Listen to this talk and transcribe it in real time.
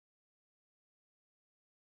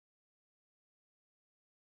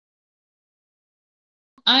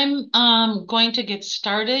I'm going to get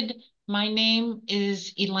started. My name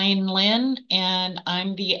is Elaine Lynn, and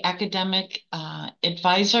I'm the academic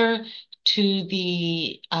advisor to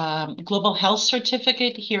the Global Health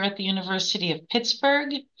Certificate here at the University of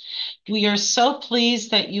Pittsburgh. We are so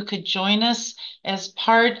pleased that you could join us as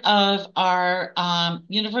part of our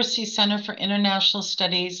University Center for International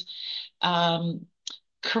Studies um,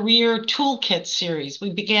 Career Toolkit series.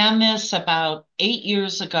 We began this about 8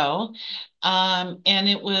 years ago, and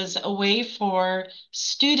it was a way for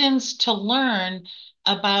students to learn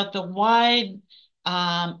about the wide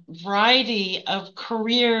variety of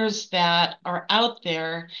careers that are out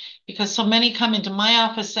there, because so many come into my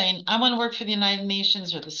office saying, I want to work for the United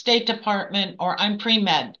Nations or the State Department, or I'm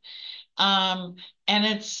pre-med. Um, and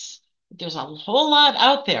there's a whole lot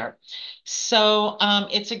out there. So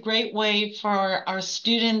it's a great way for our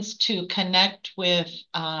students to connect with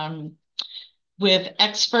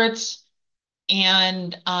experts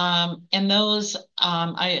and those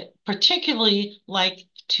I particularly like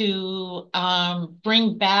to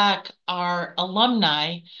bring back our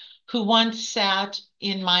alumni who once sat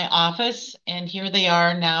in my office, and here they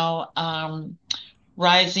are now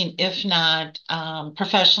rising, if not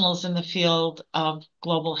professionals in the field of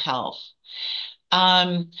global health.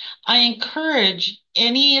 I encourage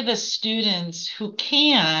any of the students who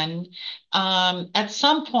can, at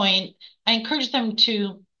some point, I encourage them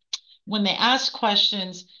to, when they ask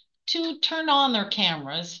questions, to turn on their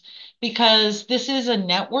cameras, because this is a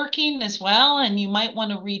networking as well, and you might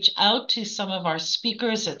want to reach out to some of our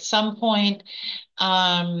speakers at some point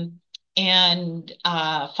um, and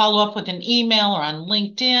follow up with an email or on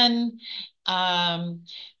LinkedIn.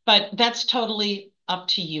 But that's totally up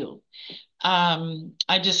to you.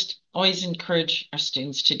 I just always encourage our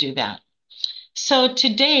students to do that. So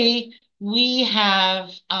today we have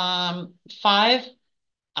five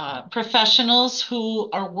professionals who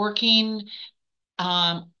are working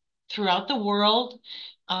um, throughout the world.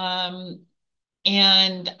 Um,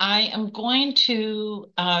 and I am going to,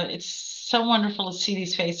 it's so wonderful to see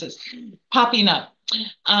these faces popping up.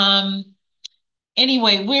 Um,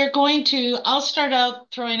 Anyway, I'll start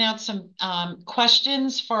out throwing out some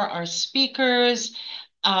questions for our speakers,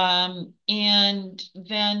 and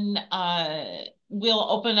then we'll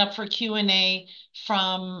open up for Q&A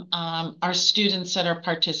from our students that are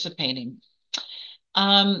participating.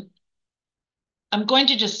 Um, I'm going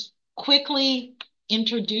to just quickly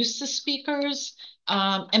introduce the speakers,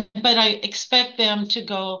 but I expect them to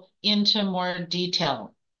go into more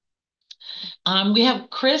detail. We have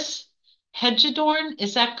Chris Hegadorn.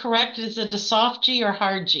 Is that correct? Is it a soft G or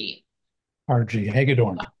hard G? RG,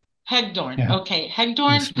 Hegadorn. Hegadorn. Yeah, Okay. nice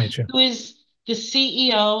Hegadorn, to meet you. who is the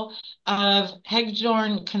CEO of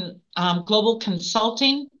Hegadorn Global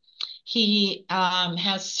Consulting. He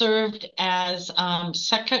has served as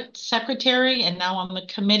secretary and now on the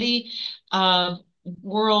committee of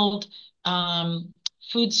World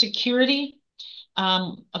Food Security,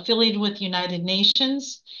 affiliated with United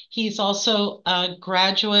Nations. He's also a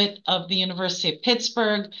graduate of the University of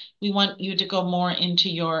Pittsburgh. We want you to go more into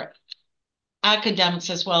your academics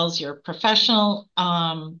as well as your professional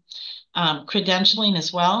credentialing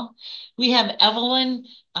as well. We have Evelyn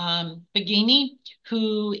Bigini,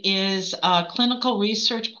 who is a clinical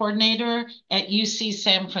research coordinator at UC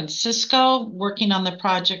San Francisco, working on the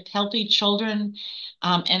project Healthy Children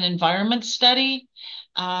and Environment Study.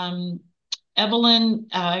 Evelyn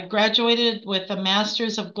graduated with a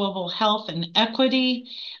Master's of Global Health and Equity,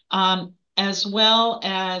 as well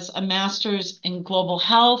as a Master's in Global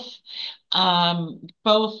Health,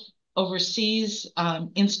 both overseas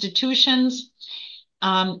institutions.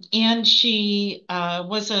 And she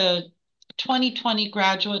was a 2020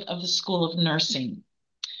 graduate of the School of Nursing.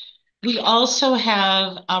 We also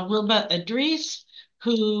have Ruba Idris,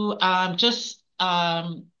 who just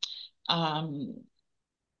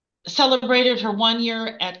celebrated her 1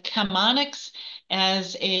 year at Chemonics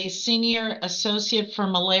as a senior associate for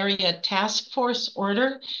Malaria Task Force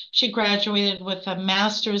Order. She graduated with a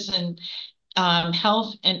master's in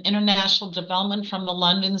Health and International Development from the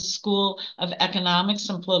London School of Economics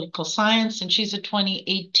and Political Science, and she's a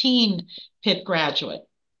 2018 Pitt graduate.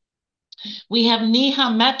 We have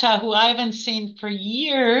Neha Mehta, who I haven't seen for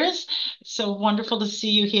years. So wonderful to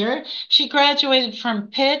see you here. She graduated from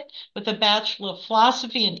Pitt with a Bachelor of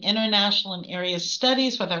Philosophy in International and Area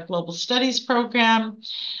Studies with our Global Studies program.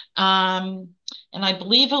 And I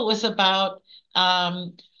believe it was about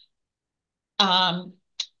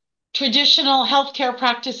traditional healthcare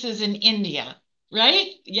practices in India, right?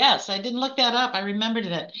 Yes, I didn't look that up. I remembered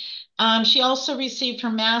it. She also received her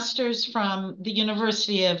master's from the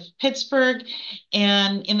University of Pittsburgh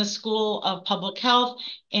and in the School of Public Health.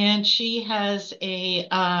 And she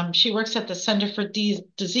works at the Center for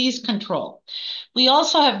Disease Control. We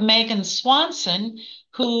also have Megan Swanson,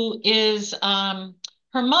 who is, her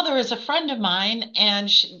mother is a friend of mine, and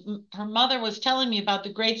her mother was telling me about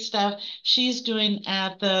the great stuff she's doing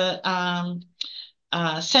at the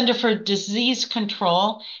Center for Disease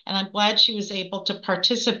Control, and I'm glad she was able to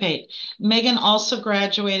participate. Megan also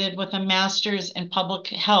graduated with a master's in public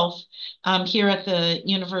health here at the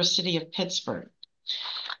University of Pittsburgh.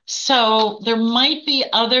 So there might be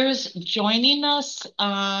others joining us,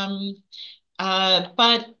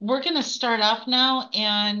 but we're going to start off now,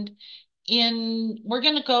 and we're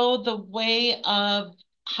going to go the way of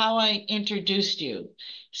how I introduced you.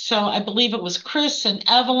 So I believe it was Chris and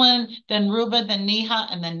Evelyn, then Ruba, then Neha,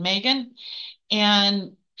 and then Megan.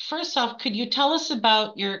 And first off, could you tell us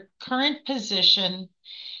about your current position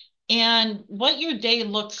and what your day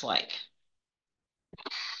looks like?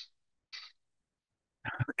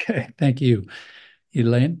 Okay, thank you.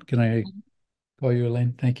 Elaine, can I call you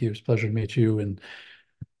Elaine? Thank you. It's a pleasure to meet you and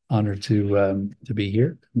honored to be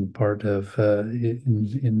here and part of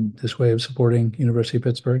in this way of supporting University of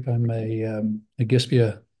Pittsburgh. I'm a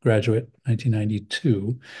GISPIA graduate,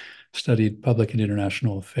 1992, studied public and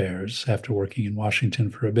international affairs after working in Washington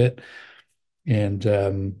for a bit. And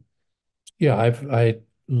yeah, I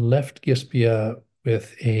left GISPIA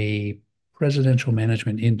with a presidential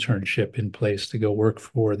management internship in place to go work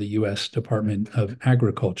for the U.S. Department of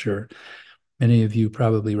Agriculture. Many of you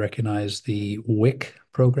probably recognize the WIC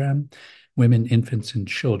program, Women, Infants, and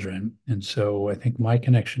Children. And so I think my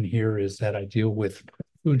connection here is that I deal with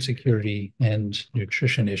food security and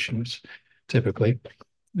nutrition issues typically.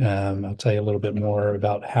 I'll tell you a little bit more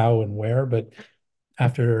about how and where, but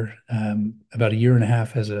after about a year and a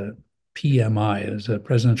half as a PMI, as a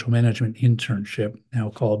presidential management internship, now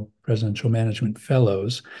called Presidential Management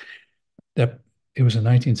Fellows, that it was a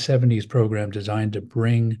 1970s program designed to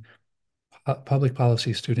bring public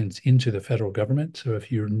policy students into the federal government. So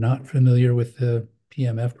if you're not familiar with the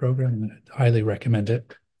PMF program, I highly recommend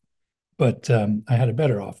it. But I had a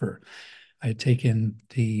better offer. I had taken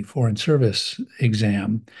the Foreign Service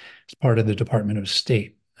exam as part of the Department of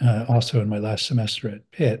State, also in my last semester at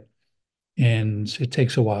Pitt. And it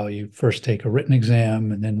takes a while. You first take a written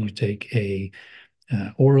exam, and then you take a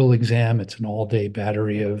oral exam. It's an all-day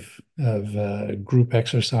battery of group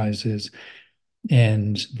exercises.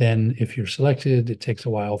 And then if you're selected, it takes a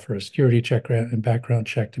while for a security check and background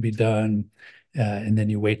check to be done. And then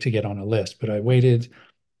you wait to get on a list. But I waited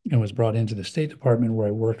and was brought into the State Department, where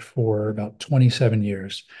I worked for about 27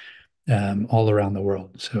 years, all around the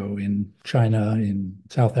world. So in China, in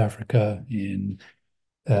South Africa, in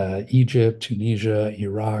Egypt, Tunisia,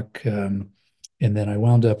 Iraq. And then I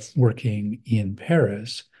wound up working in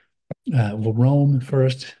Paris, Rome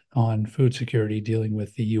first on food security, dealing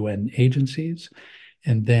with the UN agencies,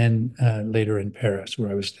 and then later in Paris, where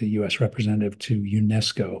I was the US representative to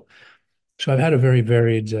UNESCO. So I've had a very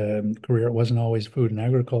varied career. It wasn't always food and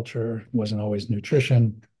agriculture, it wasn't always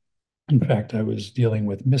nutrition. In fact, I was dealing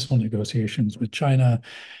with missile negotiations with China,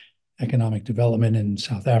 economic development in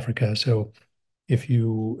South Africa. So if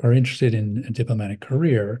you are interested in a diplomatic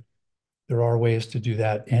career, there are ways to do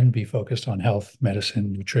that and be focused on health,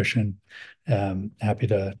 medicine, nutrition. Happy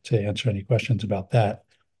to answer any questions about that.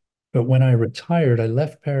 But when I retired, I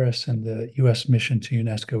left Paris and the US mission to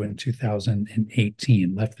UNESCO in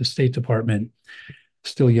 2018, left the State Department,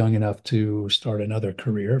 still young enough to start another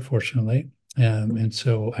career, fortunately. And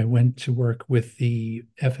so I went to work with the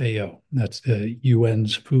FAO, that's the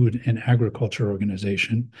UN's Food and Agriculture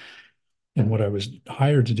Organization. And what I was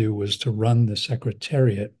hired to do was to run the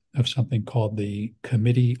secretariat of something called the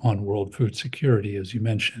Committee on World Food Security, as you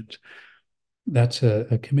mentioned. That's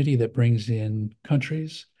a committee that brings in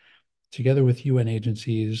countries together with UN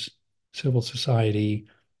agencies, civil society.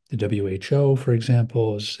 The WHO, for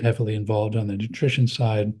example, is heavily involved on the nutrition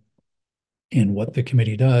side. And what the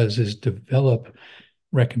committee does is develop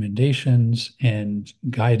recommendations and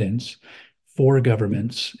guidance for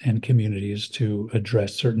governments and communities to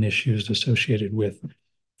address certain issues associated with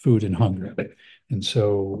food and hunger. And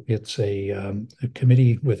so it's a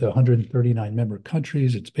committee with 139 member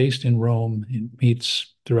countries. It's based in Rome. It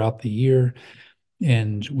meets throughout the year.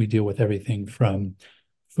 And we deal with everything from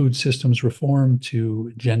food systems reform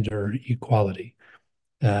to gender equality.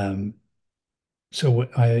 So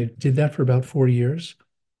I did that for about 4 years,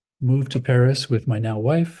 moved to Paris with my now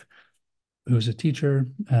wife, who's a teacher,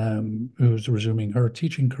 who's resuming her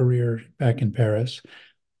teaching career back in Paris.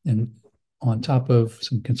 And on top of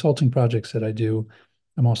some consulting projects that I do,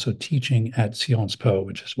 I'm also teaching at Sciences Po,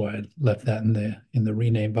 which is why I left that in the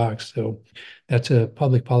rename box. So that's a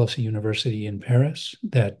public policy university in Paris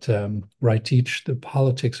that where I teach the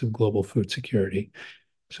politics of global food security.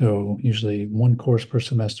 So usually one course per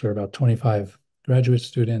semester, about 25 graduate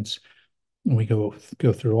students. And we go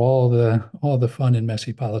through all the fun and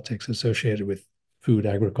messy politics associated with food,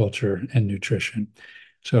 agriculture, and nutrition.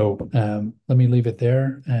 So let me leave it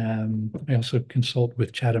there. I also consult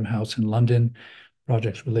with Chatham House in London,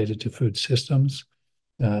 projects related to food systems,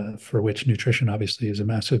 for which nutrition obviously is a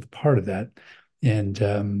massive part of that. And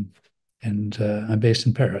I'm based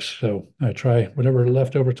in Paris, so I try whatever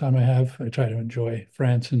leftover time I have. I try to enjoy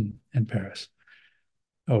France and Paris.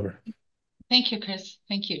 Over. Thank you, Chris.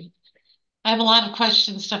 Thank you. I have a lot of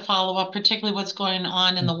questions to follow up, particularly what's going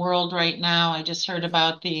on in the world right now. I just heard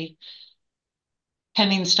about the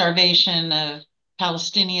pending starvation of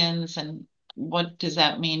Palestinians and what does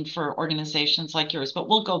that mean for organizations like yours? But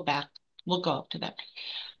we'll go back. We'll go up to that.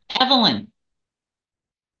 Evelyn.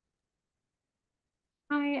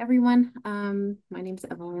 Hi, everyone. My name's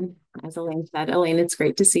Evelyn. As Elaine said, Elaine, it's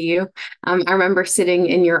great to see you. I remember sitting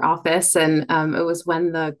in your office, and it was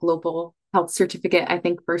when the Global Health Certificate, I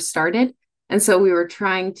think, first started. And so we were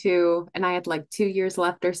trying to, and I had like 2 years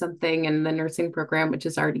left or something in the nursing program, which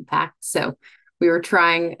is already packed. So we were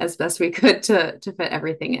trying as best we could to fit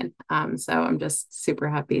everything in. So I'm just super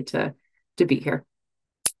happy to be here.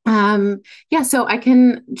 Yeah, so I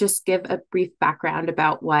can just give a brief background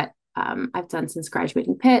about what I've done since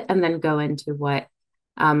graduating Pitt, and then go into what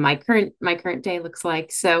my current day looks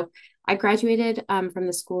like. So I graduated from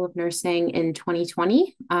the School of Nursing in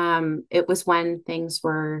 2020. It was when things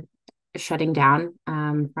were shutting down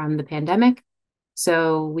from the pandemic.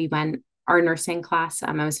 So we went our nursing class.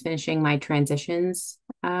 I was finishing my transitions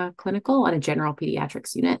clinical on a general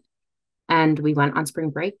pediatrics unit, and we went on spring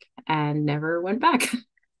break and never went back.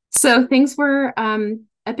 So things were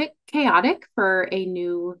a bit chaotic for a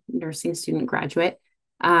new nursing student graduate.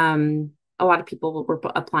 A lot of people were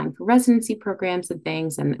applying for residency programs and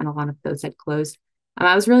things, and a lot of those had closed.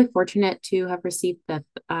 I was really fortunate to have received the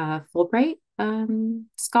Fulbright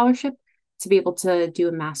scholarship to be able to do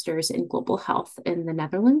a master's in global health in the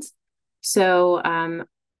Netherlands. So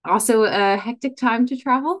also a hectic time to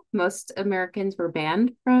travel. Most Americans were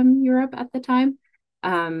banned from Europe at the time.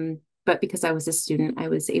 But because I was a student, I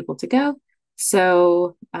was able to go.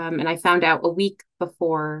 So, and I found out a week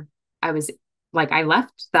before I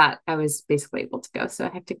left that I was basically able to go. So a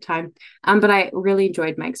hectic time. But I really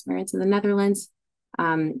enjoyed my experience in the Netherlands.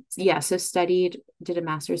 So did a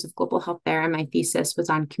master's of global health there. And my thesis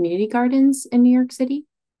was on community gardens in New York City.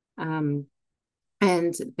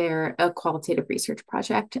 And they're a qualitative research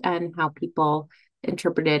project and how people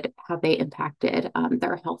interpreted how they impacted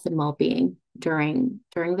their health and well-being during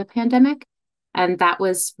the pandemic. And that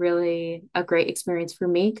was really a great experience for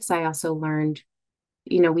me because I also learned,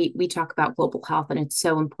 we talk about global health and it's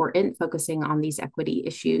so important focusing on these equity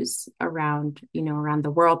issues around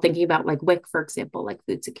the world, thinking about like WIC, for example, like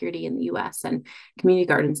food security in the US and community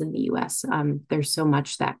gardens in the US. There's so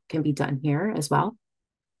much that can be done here as well.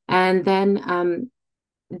 And then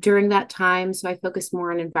during that time, so I focused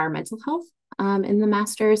more on environmental health in the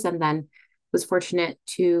master's, and then was fortunate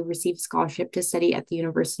to receive a scholarship to study at the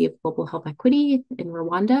University of Global Health Equity in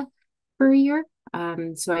Rwanda for a year.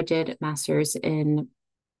 So I did master's in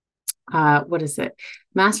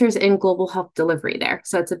Master's in global health delivery there.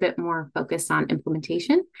 So it's a bit more focused on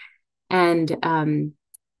implementation. And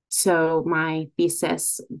so my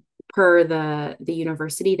thesis, per the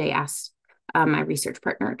university, they asked my research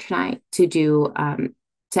partner tonight to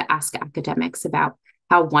ask academics about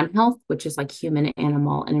how One Health, which is like human,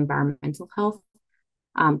 animal, and environmental health,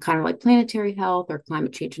 kind of like planetary health or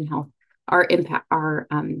climate change and health, are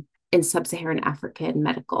in sub-Saharan African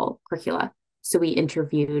medical curricula. So we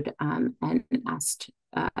interviewed and asked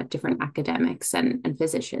different academics and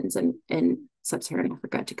physicians in sub-Saharan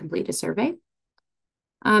Africa to complete a survey.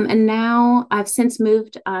 And now I've since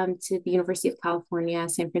moved to the University of California,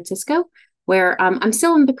 San Francisco, where I'm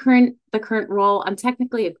still in the current role. I'm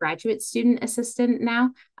technically a graduate student assistant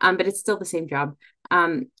now, but it's still the same job.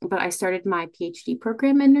 But I started my PhD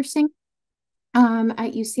program in nursing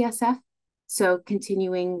at UCSF. So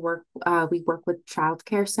continuing work, we work with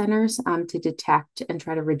childcare centers to detect and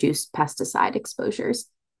try to reduce pesticide exposures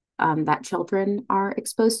that children are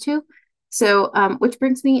exposed to. So, which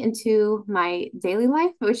brings me into my daily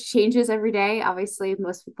life, which changes every day. Obviously,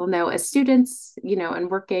 most people know as students, and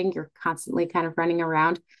working, you're constantly kind of running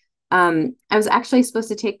around. I was actually supposed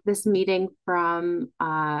to take this meeting from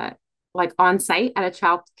on site at a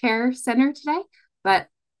child care center today, but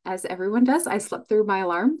as everyone does, I slept through my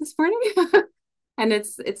alarm this morning. And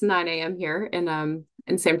it's 9 a.m. here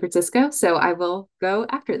in San Francisco, so I will go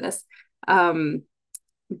after this. Um,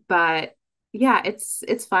 but yeah,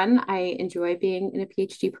 it's fun. I enjoy being in a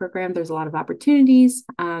PhD program. There's a lot of opportunities,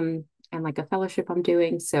 and like a fellowship I'm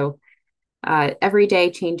doing. So every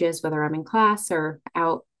day changes whether I'm in class or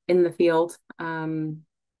out in the field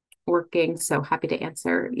working. So happy to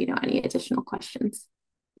answer, any additional questions.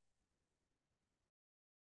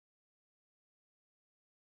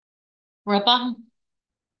 Ruba,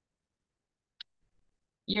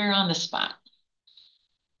 you're on the spot.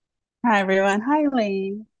 Hi, everyone. Hi,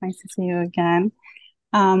 Elaine. Nice to see you again.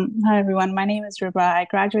 Hi, everyone. My name is Ruba. I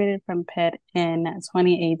graduated from Pitt in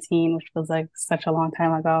 2018, which was like such a long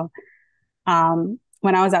time ago.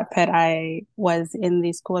 When I was at Pitt, I was in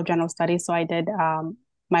the School of General Studies, so I did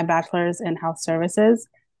my bachelor's in health services,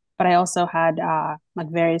 but I also had like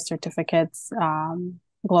various certificates,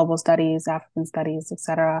 global studies, African studies,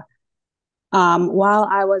 etc. While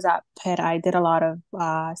I was at Pitt, I did a lot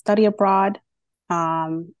of study abroad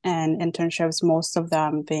and internships, most of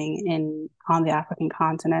them being on the African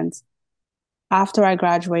continent. After I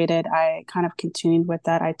graduated, I kind of continued with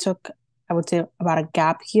that. I took, I would say, about a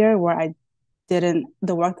gap year where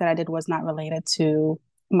the work that I did was not related to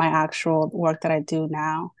my actual work that I do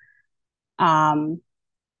now. Um,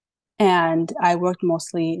 and I worked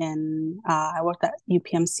mostly I worked at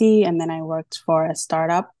UPMC, and then I worked for a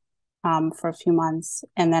startup for a few months.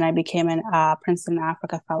 And then I became a Princeton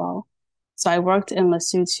Africa Fellow. So I worked in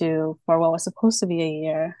Lesotho for what was supposed to be a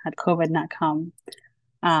year, had COVID not come.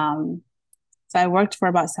 Um, so I worked for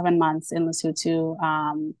about 7 months in Lesotho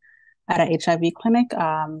at an HIV clinic,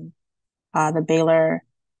 the Baylor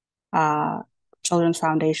Children's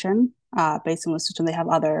Foundation, based in Lesotho. They have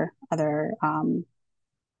other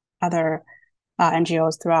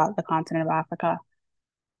NGOs throughout the continent of Africa.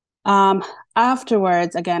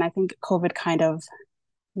 Afterwards, again, I think COVID kind of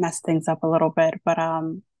messed things up a little bit, but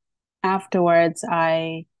afterwards,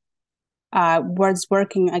 I was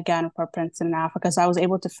working again for Princeton in Africa. So I was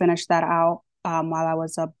able to finish that out while I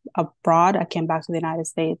was abroad. I came back to the United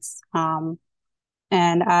States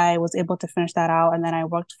and I was able to finish that out. And then I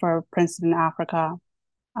worked for Princeton in Africa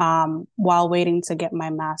while waiting to get my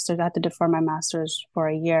master's. I had to defer my master's for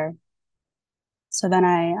a year. So then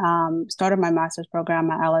I started my master's program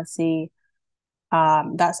at LSE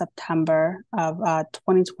that September of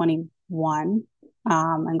 2021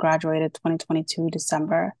 and graduated 2022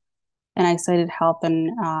 December. And I studied health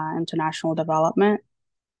and international development.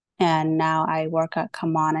 And now I work at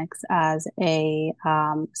Chemonics as a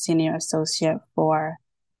senior associate for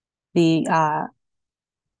the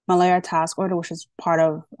Malaria Task Order, which is part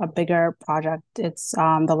of a bigger project. It's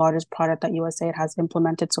the largest project that USAID has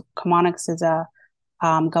implemented. So Chemonics is a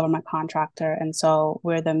government contractor. And so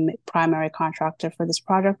we're the primary contractor for this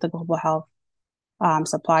project, the Global Health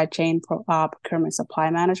Supply Chain Procurement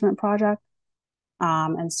Supply Management Project.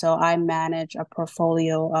 And so I manage a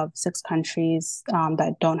portfolio of 6 countries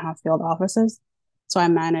that don't have field offices. So I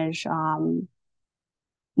manage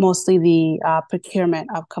mostly the procurement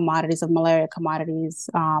of commodities, of malaria commodities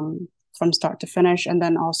from start to finish, and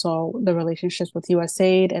then also the relationships with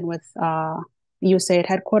USAID and with USAID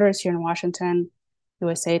headquarters here in Washington,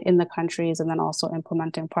 USAID in the countries, and then also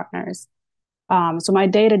implementing partners. So my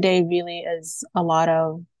day-to-day really is a lot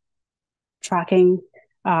of tracking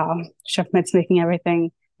shipments,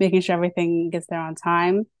 making sure everything gets there on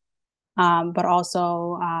time, but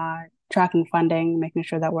also tracking funding, making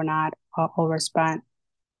sure that we're not overspent,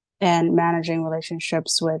 and managing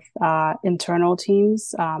relationships with internal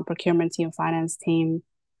teams, procurement team, finance team,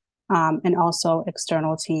 and also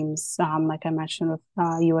external teams, like I mentioned with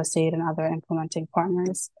USAID and other implementing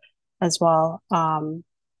partners as well.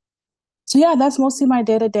 So yeah, that's mostly my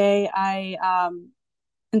day-to-day.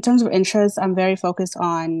 In terms of interest, I'm very focused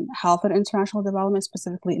on health and international development,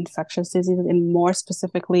 specifically infectious diseases, and more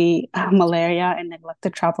specifically malaria and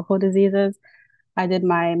neglected tropical diseases. I did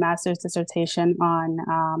my master's dissertation on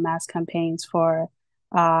mass campaigns for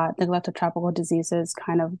neglected tropical diseases,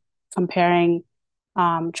 kind of comparing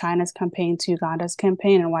China's campaign to Uganda's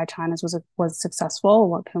campaign and why China's was successful.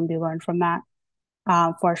 What can be learned from that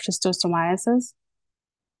for schistosomiasis?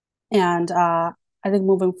 And I think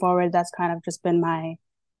moving forward, that's kind of just been my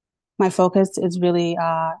focus is really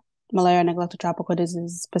malaria, neglected tropical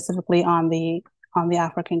disease, specifically on the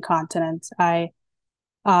African continent. I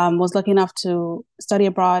was lucky enough to study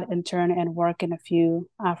abroad, intern, and work in a few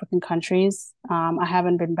African countries. I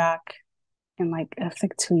haven't been back in like I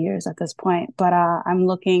think 2 years at this point, but I'm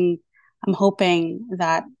hoping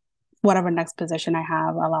that whatever next position I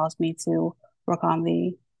have allows me to work on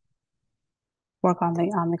the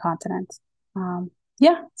continent.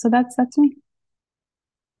 Yeah, so that's me.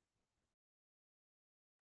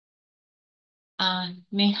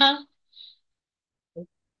 Neha?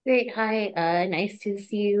 Great. Hi. Nice to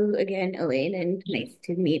see you again, Elaine, and nice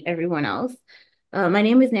to meet everyone else. My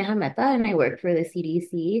name is Neha Mehta, and I work for the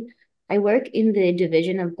CDC. I work in the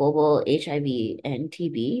Division of Global HIV and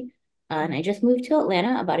TB, and I just moved to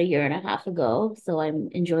Atlanta about a year and a half ago. So I'm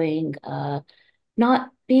enjoying not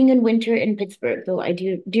being in winter in Pittsburgh, though I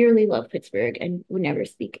do dearly love Pittsburgh and would never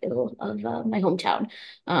speak ill of my hometown.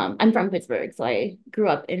 I'm from Pittsburgh, so I grew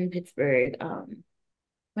up in Pittsburgh.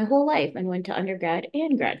 My whole life and went to undergrad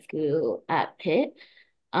and grad school at Pitt.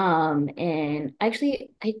 And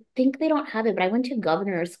actually, I think they don't have it, but I went to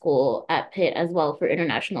governor's school at Pitt as well for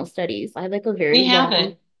international studies. I had like a very We have long,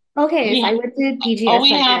 it. okay, so I We went to Oh, PGS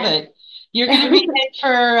we have Center. it. You're going to be in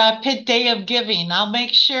for Pitt Day of Giving. I'll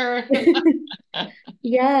make sure.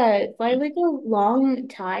 Yeah, so I like a long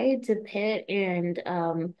tie to Pitt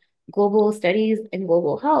and global studies and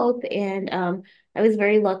global health. And I was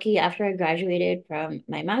very lucky after I graduated from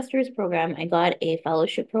my master's program, I got a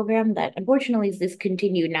fellowship program that unfortunately is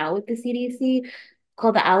discontinued now with the CDC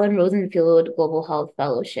called the Alan Rosenfield Global Health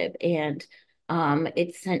Fellowship. And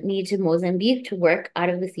it sent me to Mozambique to work out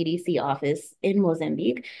of the CDC office in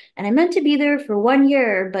Mozambique. And I meant to be there for 1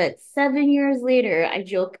 year, but 7 years later, I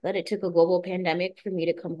joke that it took a global pandemic for me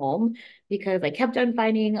to come home because I kept on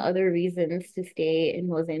finding other reasons to stay in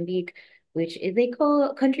Mozambique, which is a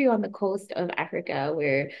country on the coast of Africa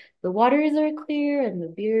where the waters are clear and the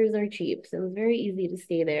beers are cheap. So it was very easy to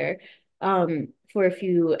stay there for a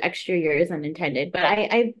few extra years unintended. But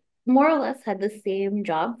I more or less had the same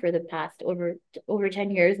job for the past over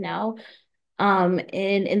 10 years now.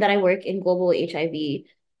 In that I work in global HIV.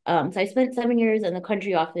 So I spent 7 years in the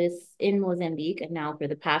country office in Mozambique, and now for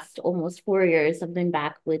the past almost 4 years, I've been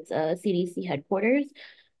back with CDC headquarters.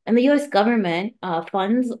 And the US government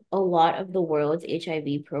funds a lot of the world's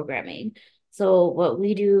HIV programming. So what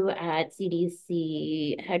we do at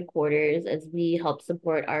CDC headquarters is we help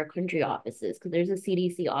support our country offices because there's a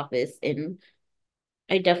CDC office in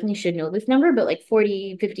I definitely should know this number, but like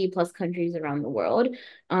 40, 50 plus countries around the world.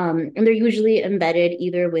 And they're usually embedded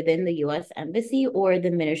either within the US Embassy or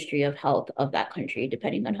the Ministry of Health of that country,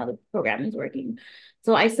 depending on how the program is working.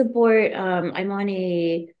 So I support, I'm on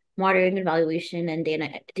a monitoring, evaluation, and data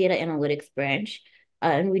analytics branch.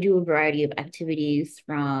 And we do a variety of activities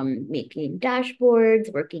from making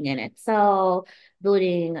dashboards, working in Excel,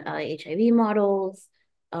 building HIV models.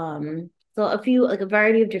 So a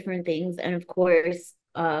variety of different things. And of course,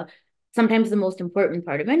 sometimes the most important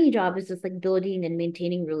part of any job is just like building and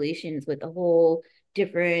maintaining relations with a whole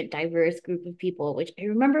different diverse group of people, which I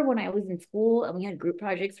remember when I was in school and we had group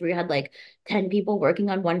projects where we had like 10 people working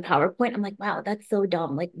on one PowerPoint. I'm like, wow, that's so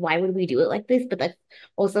dumb. Like, why would we do it like this? But that's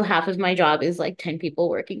also half of my job is like 10 people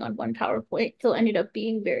working on one PowerPoint. So it ended up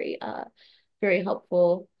being very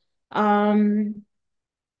helpful. Um,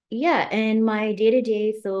 yeah, and my day to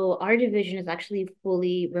day, so our division is actually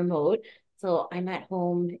fully remote. So I'm at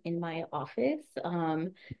home in my office.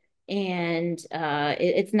 And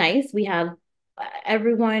it's nice. We have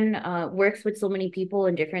everyone works with so many people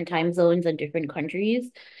in different time zones and different countries.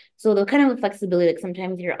 So the kind of flexibility, like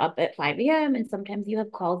sometimes you're up at 5 a.m. and sometimes you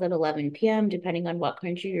have calls at 11 p.m., depending on what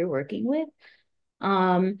country you're working with.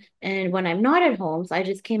 And when I'm not at home, so I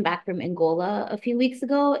just came back from Angola a few weeks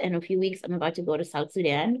ago, and a few weeks I'm about to go to South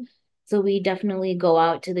Sudan. So we definitely go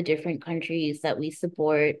out to the different countries that we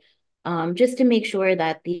support, just to make sure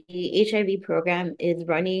that the HIV program is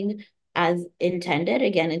running as intended.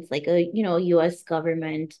 Again, it's like a, US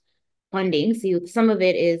government funding. So some of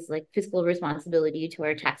it is like fiscal responsibility to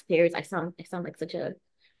our taxpayers. I sound like such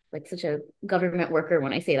a government worker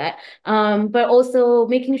when I say that. But also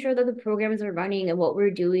making sure that the programs are running and what we're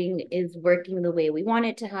doing is working the way we want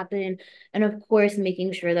it to happen. And of course,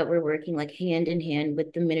 making sure that we're working like hand in hand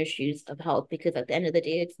with the ministries of health, because at the end of the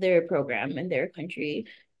day, it's their program and their country.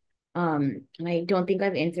 And I don't think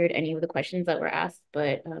I've answered any of the questions that were asked,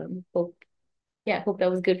 but hope that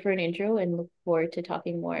was good for an intro and look forward to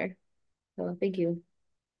talking more. So thank you.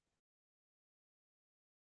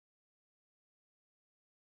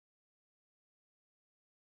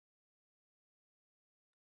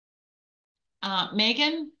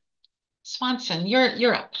 Megan Swanson,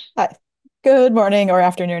 you're up. Hi. Good morning or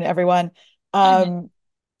afternoon, everyone.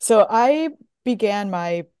 So I began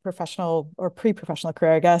my professional or pre-professional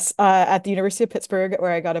career, I guess, at the University of Pittsburgh,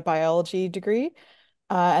 where I got a biology degree,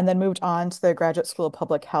 and then moved on to the Graduate School of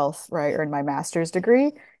Public Health, where I earned my master's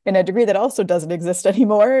degree in a degree that also doesn't exist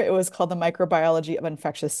anymore. It was called the Microbiology of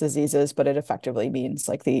Infectious Diseases, but it effectively means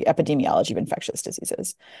like the epidemiology of infectious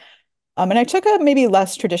diseases. And I took a maybe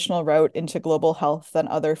less traditional route into global health than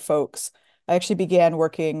other folks. I actually began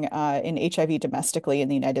working in HIV domestically in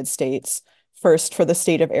the United States. first for the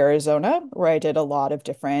state of Arizona, where I did a lot of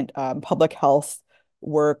different public health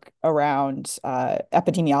work around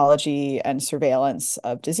epidemiology and surveillance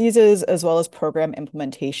of diseases, as well as program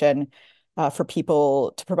implementation for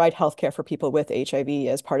people to provide healthcare for people with HIV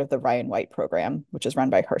as part of the Ryan White program, which is run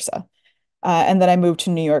by HRSA. And then I moved to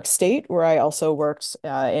New York State, where I also worked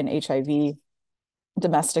in HIV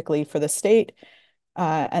domestically for the state.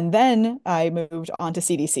 And then I moved on to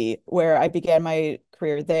CDC, where I began my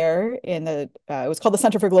career there in it was called the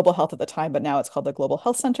Center for Global Health at the time, but now it's called the Global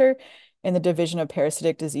Health Center in the Division of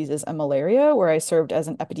Parasitic Diseases and Malaria, where I served as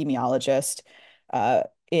an epidemiologist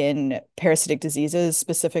in parasitic diseases,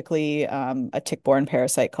 specifically a tick-borne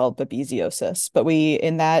parasite called babesiosis. But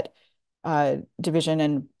in that division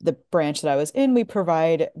and the branch that I was in, we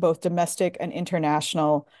provide both domestic and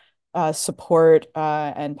international support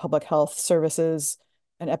and public health services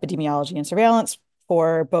and epidemiology and surveillance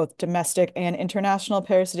for both domestic and international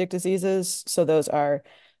parasitic diseases. So those are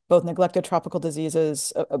both neglected tropical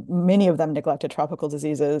diseases, many of them neglected tropical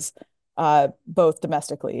diseases, both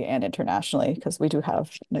domestically and internationally, because we do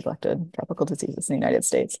have neglected tropical diseases in the United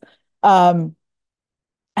States. And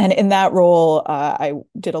in that role, I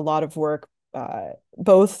did a lot of work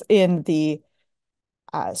both in the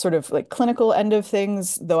sort of like clinical end of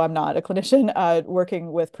things, though I'm not a clinician,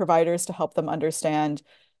 working with providers to help them understand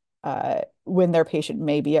when their patient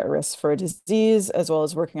may be at risk for a disease, as well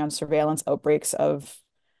as working on surveillance outbreaks of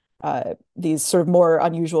these sort of more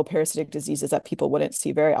unusual parasitic diseases that people wouldn't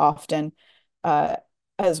see very often,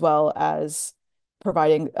 as well as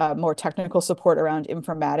providing more technical support around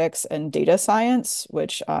informatics and data science,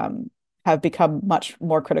 which have become much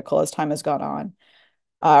more critical as time has gone on.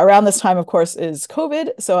 Around this time, of course, is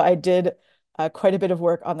COVID. So I did quite a bit of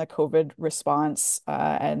work on the COVID response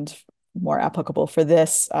and more applicable for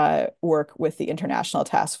this work with the International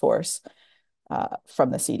Task Force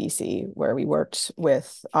from the CDC, where we worked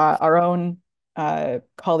with our own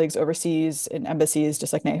colleagues overseas in embassies,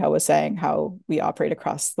 just like Neha was saying, how we operate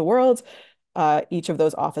across the world. Each of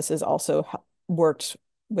those offices also worked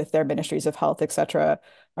with their ministries of health, et cetera,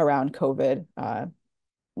 around COVID,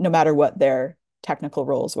 no matter what their technical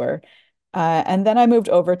roles were. And then I moved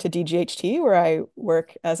over to DGHT, where I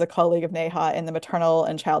work as a colleague of Neha in the maternal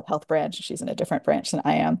and child health branch. She's in a different branch than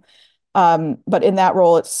I am. But in that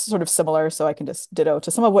role, it's sort of similar, so I can just ditto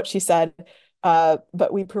to some of what she said.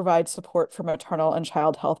 But we provide support for maternal and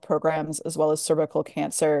child health programs, as well as cervical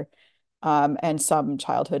cancer and some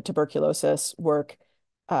childhood tuberculosis work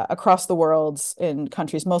across the world in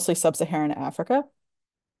countries, mostly sub-Saharan Africa.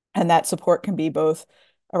 And that support can be both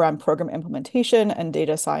around program implementation and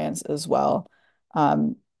data science as well.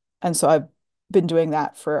 And so I've been doing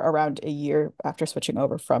that for around a year after switching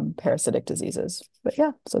over from parasitic diseases. But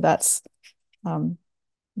yeah, so that's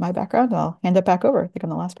my background. I'll hand it back over. I think I'm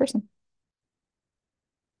the last person.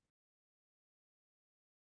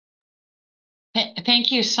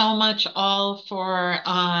 Thank you so much all for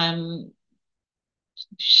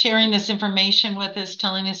sharing this information with us,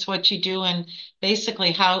 telling us what you do, and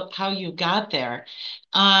basically how you got there.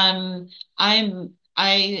 I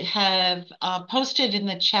have posted in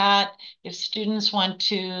the chat if students want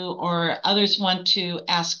to or others want to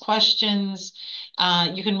ask questions.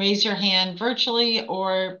 You can raise your hand virtually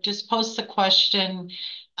or just post the question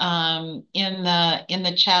in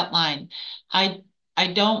the chat line. I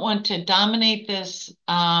don't want to dominate this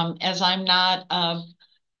as I'm not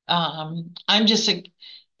I'm just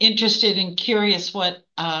interested and curious what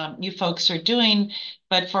you folks are doing,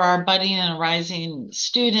 but for our budding and rising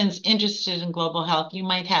students interested in global health, you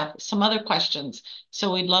might have some other questions.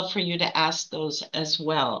 So we'd love for you to ask those as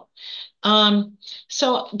well.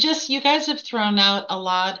 So just, you guys have thrown out a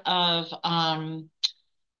lot of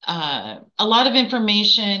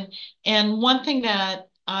information. And one thing that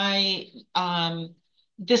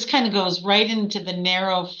this kind of goes right into the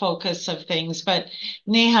narrow focus of things. But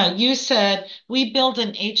Neha, you said we build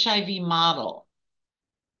an HIV model.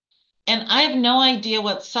 And I have no idea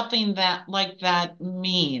what something like that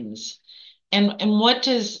means. And what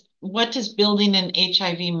does building an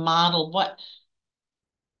HIV model,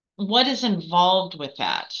 what is involved with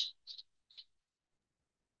that?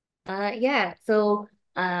 Yeah, so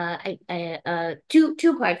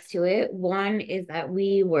two parts to it. One is that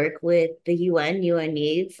we work with the UN.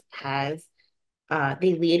 UNAIDS has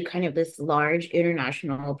they lead kind of this large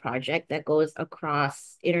international project that goes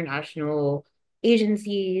across international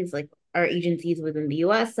agencies, like our agencies within the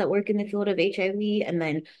US that work in the field of HIV, and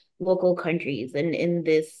then local countries. And in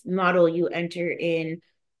this model, you enter in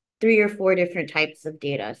 3 or 4 different types of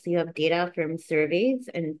data. So you have data from surveys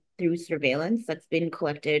and through surveillance that's been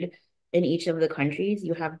collected in each of the countries.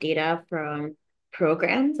 You have data from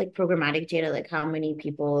programs, like programmatic data, like how many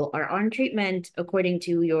people are on treatment according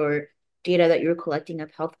to your data that you're collecting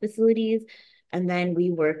of health facilities. And then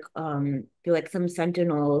we work through like some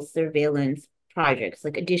sentinel surveillance projects,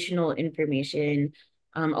 like additional information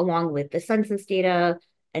along with the census data.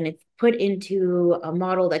 And it's put into a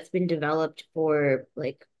model that's been developed for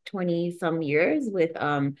like 20 some years with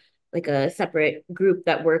like a separate group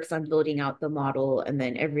that works on building out the model. And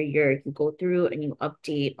then every year you go through and you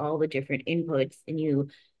update all the different inputs and you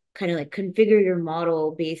kind of like configure your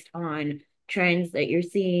model based on trends that you're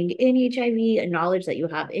seeing in HIV and knowledge that you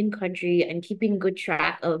have in country and keeping good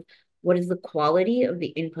track of what is the quality of the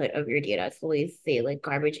input of your data. So always say like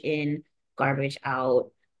garbage in, garbage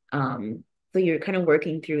out. So you're kind of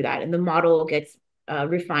working through that and the model gets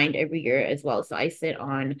refined every year as well. So I sit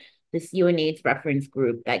on this UNAIDS reference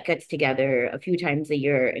group that gets together a few times a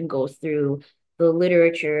year and goes through the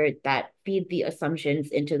literature that feed the assumptions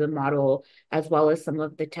into the model, as well as some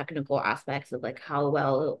of the technical aspects of like how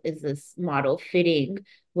well is this model fitting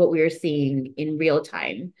what we're seeing in real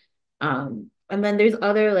time. And then there's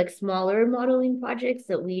other like smaller modeling projects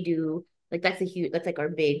that we do. Like that's like our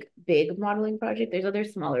big modeling project. There's other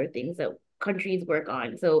smaller things that countries work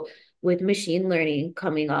on. So with machine learning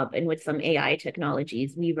coming up and with some AI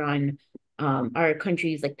technologies, we run our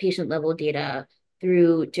country's like patient level data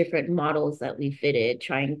through different models that we fitted,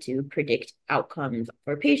 trying to predict outcomes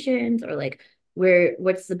for patients or like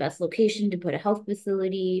what's the best location to put a health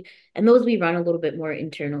facility. And those we run a little bit more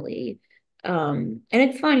internally. And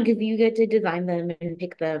it's fun because you get to design them and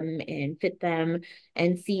pick them and fit them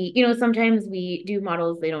and see, sometimes we do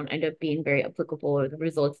models, they don't end up being very applicable or the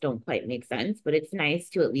results don't quite make sense, but it's nice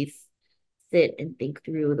to at least sit and think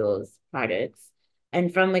through those projects.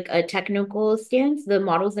 And from like a technical stance, the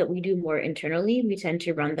models that we do more internally, we tend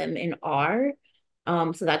to run them in R.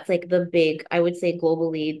 So that's like the big, I would say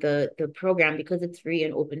globally, the program, because it's free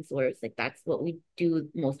and open source, like that's what we do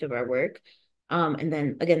most of our work. And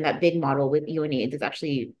then again, that big model with UNAIDS is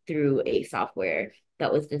actually through a software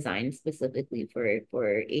that was designed specifically for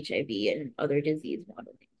HIV and other disease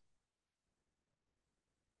modeling.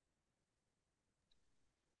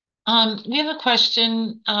 We have a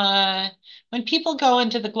question. When people go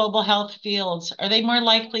into the global health fields, are they more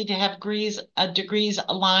likely to have degrees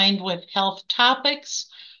aligned with health topics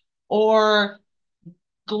or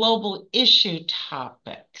global issue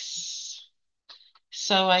topics?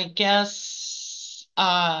 So I guess,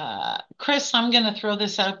 Chris, I'm going to throw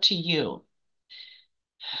this out to you.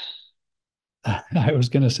 I was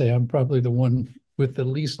going to say I'm probably the one with the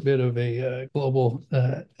least bit of a global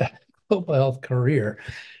health career.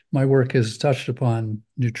 My work has touched upon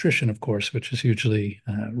nutrition, of course, which is hugely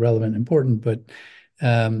relevant and important, but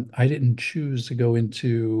I didn't choose to go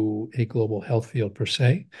into a global health field per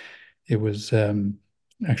se. It was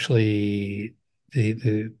actually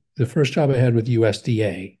the first job I had with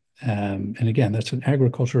USDA. And again, that's an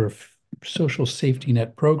agriculture social safety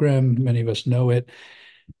net program. Many of us know it,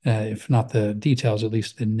 if not the details, at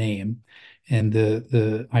least the name. And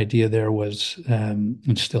the idea there was,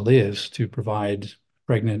 and still is, to provide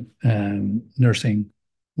pregnant nursing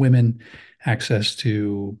women access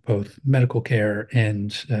to both medical care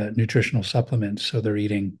and nutritional supplements, so they're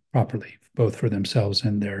eating properly, both for themselves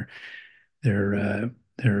and their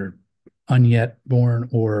unyet born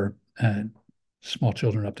or small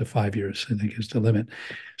children up to 5 years, I think is the limit.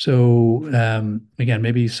 So again,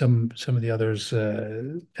 maybe some of the others,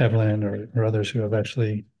 Evelyn or others who have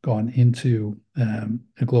actually gone into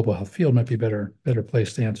a global health field might be better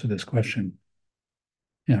placed to answer this question.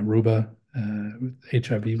 Yeah, Ruba with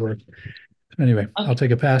HIV work. Anyway, Okay. I'll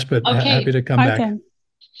take a pass, but Okay. happy to come back.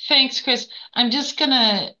 Thanks, Chris. I'm just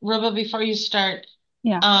gonna, Ruba, before you start,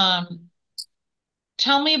 tell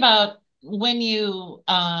me about when you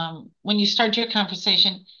start your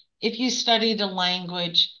conversation, if you studied a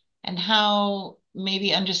language and how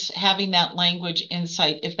maybe just having that language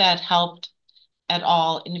insight, if that helped at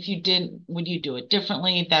all, and if you didn't, would you do it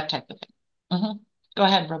differently? That type of thing. Go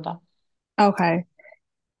ahead, Ruba. Okay.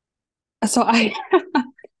 So I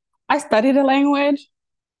studied a language.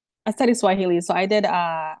 I studied Swahili. So I did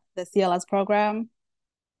the CLS program,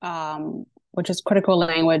 which is critical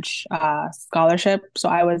language scholarship. So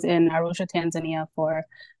I was in Arusha, Tanzania for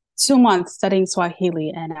 2 months studying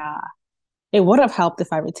Swahili, and it would have helped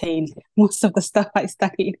if I retained most of the stuff I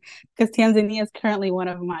studied, because Tanzania is currently one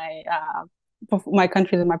of my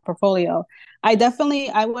countries in my portfolio. I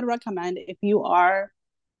would recommend, if you are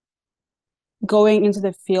going into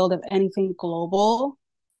the field of anything global,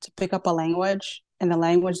 to pick up a language. And the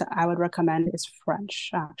language that I would recommend is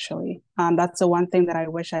French, actually. That's the one thing that I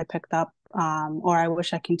wish I picked up, or I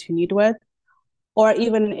wish I continued with. or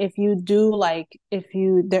even if you do like,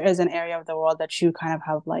 there is an area of the world that you kind of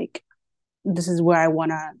have like, this is where I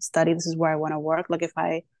want to study, this is where I want to work. Like if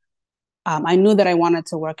I knew that I wanted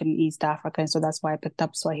to work in East Africa, and so that's why I picked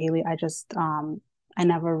up Swahili. I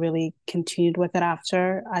never really continued with it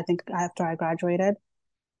after I graduated.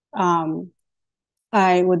 Um,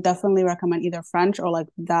 I would definitely recommend either French or like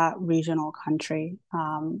that regional country.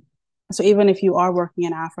 So even if you are working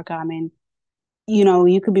in Africa, I mean,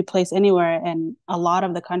 you could be placed anywhere, and a lot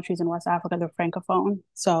of the countries in West Africa, they're francophone.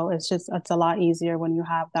 So it's a lot easier um,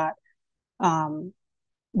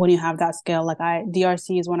 when you have that skill. Like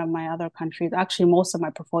DRC is one of my other countries. Actually, most of my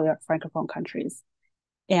portfolio are francophone countries.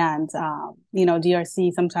 And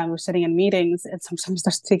DRC, sometimes we're sitting in meetings and sometimes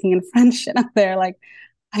they're speaking in French and they're like,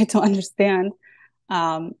 I don't understand.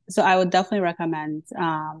 So I would definitely recommend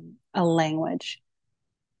a language.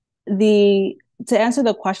 The To answer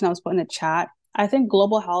the question that was put in the chat, I think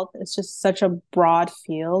global health is just such a broad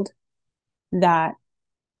field that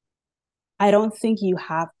I don't think you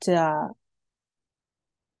have to.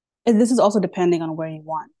 And this is also depending on where you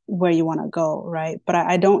want to go, right? But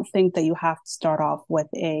I don't think that you have to start off with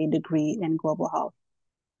a degree in global health,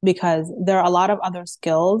 because there are a lot of other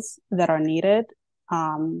skills that are needed,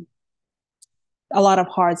 um, a lot of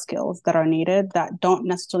hard skills that are needed that don't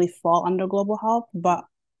necessarily fall under global health, but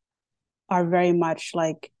are very much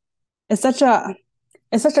like, it's such a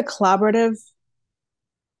collaborative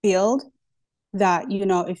field that,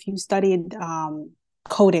 if you studied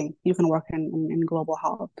coding, you can work in global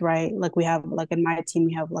health, right? Like we have, like in my team,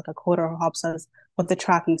 we have like a coder who helps us with the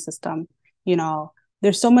tracking system. You know,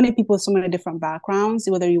 there's so many people with so many different backgrounds.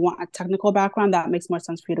 Whether you want a technical background, that makes more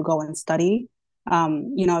sense for you to go and study.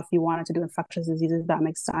 If you wanted to do infectious diseases, that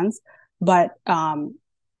makes sense. But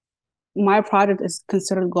my project is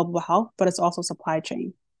considered global health, but it's also supply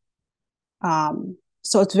chain.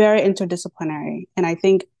 So it's very interdisciplinary. And I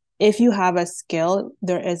think if you have a skill,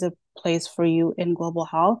 there is a place for you in global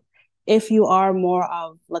health. If you are more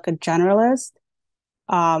of like a generalist,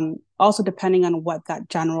 also depending on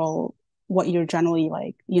what you're generally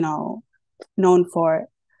like, known for.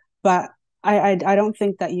 But I don't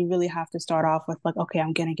think that you really have to start off with like, okay,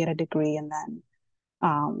 I'm gonna get a degree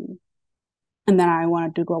um and then I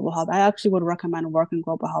want to do global health. I actually would recommend working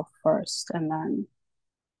global health first and then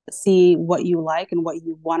see what you like and what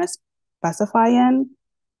you want to specify in.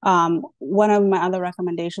 One of my other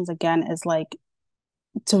recommendations again is like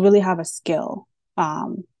to really have a skill,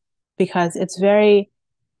 because it's a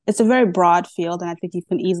very broad field, and I think you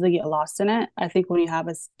can easily get lost in it. I think when you have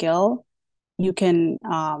a skill, you can,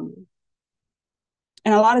 and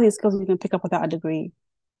a lot of these skills you can pick up without a degree.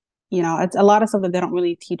 It's a lot of stuff that they don't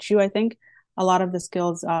really teach you. I think a lot of the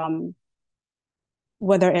skills,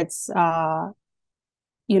 whether it's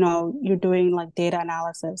you're doing like data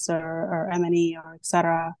analysis or M&E or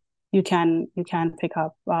etc., you can pick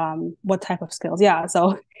up what type of skills. Yeah,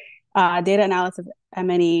 so data analysis,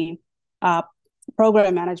 M&E,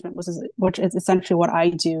 program management, which is essentially what I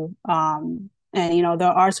do. And there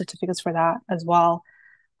are certificates for that as well.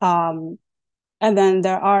 And then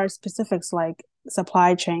there are specifics like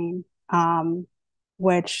supply chain,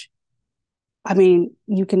 which, I mean,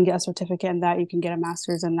 you can get a certificate in that, you can get a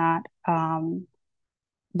master's in that.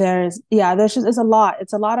 It's a lot.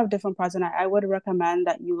 It's a lot of different parts, and I would recommend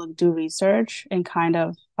that you do research and kind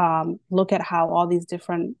of look at how all these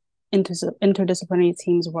different interdisciplinary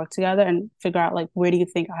teams work together and figure out like, where do you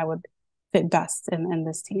think I would fit best in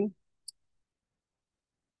this team.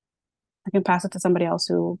 I can pass it to somebody else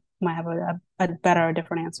who might have a better or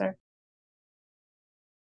different answer.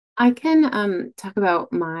 I can talk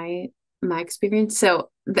about my experience.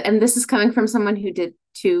 So, and this is coming from someone who did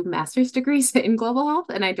 2 master's degrees in global health,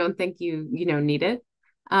 and I don't think you need it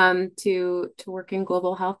to work in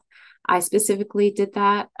global health. I specifically did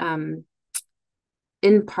that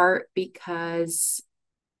in part because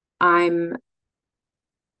I'm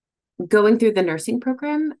going through the nursing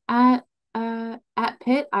program at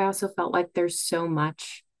Pitt. I also felt like there's so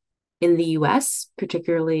much in the US,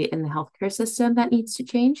 particularly in the healthcare system, that needs to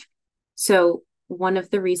change. So one of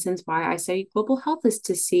the reasons why I study global health is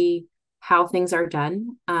to see how things are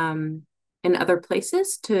done in other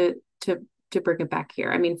places to bring it back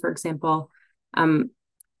here. I mean, for example,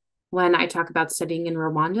 when I talk about studying in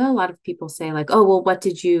Rwanda, a lot of people say like, oh, well, what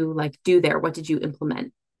did you like do there? What did you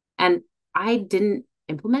implement? And I didn't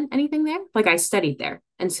implement anything there. Like I studied there.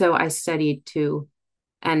 And so I studied too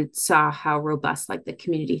and saw how robust like the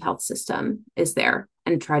community health system is there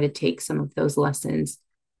and try to take some of those lessons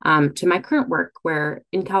to my current work, where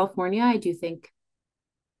in California, I do think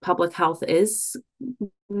public health is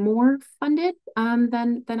more funded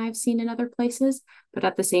than I've seen in other places, but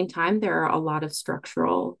at the same time, there are a lot of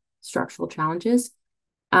structural challenges.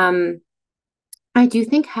 I do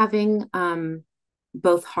think having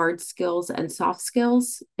both hard skills and soft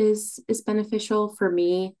skills is beneficial for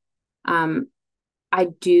me. I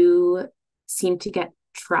do seem to get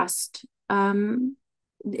trust in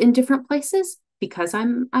different places because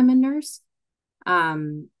I'm a nurse.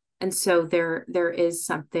 And so there is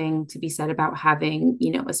something to be said about having,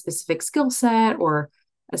 you know, a specific skill set or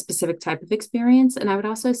a specific type of experience. And I would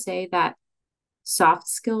also say that soft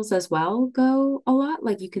skills as well go a lot.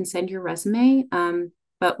 Like you can send your resume.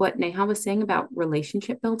 But what Neha was saying about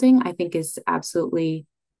relationship building, I think is absolutely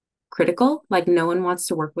critical. Like no one wants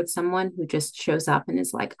to work with someone who just shows up and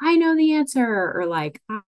is like, I know the answer, or like,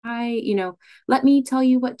 you know, let me tell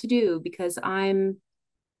you what to do because I'm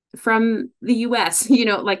from the US, you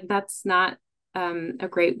know, like that's not a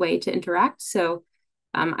great way to interact. So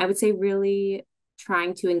I would say really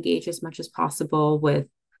trying to engage as much as possible with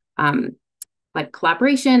like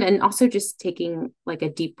collaboration and also just taking like a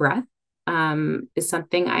deep breath is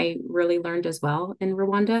something I really learned as well in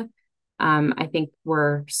Rwanda. I think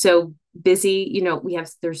we're so busy, you know,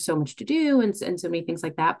 there's so much to do and so many things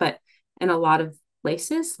like that. But in a lot of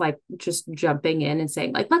places, like just jumping in and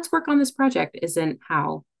saying, like, let's work on this project isn't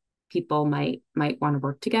how people might want to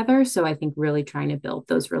work together. So I think really trying to build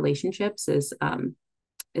those relationships is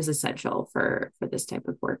essential for this type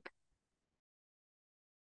of work.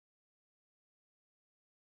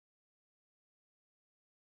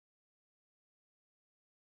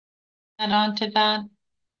 And on to that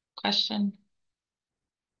question.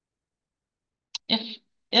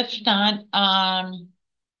 If not,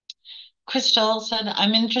 Crystal said,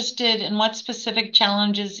 I'm interested in what specific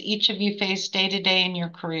challenges each of you face day to day in your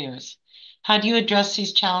careers. How do you address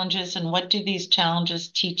these challenges and what do these challenges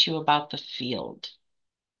teach you about the field?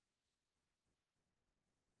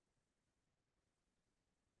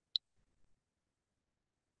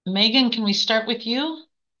 Megan, can we start with you?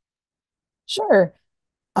 Sure.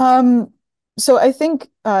 So I think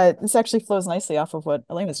this actually flows nicely off of what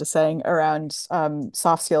Elaine was just saying around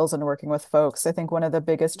soft skills and working with folks. I think one of the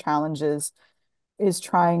biggest challenges is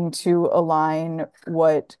trying to align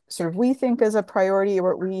what sort of we think is a priority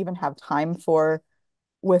or what we even have time for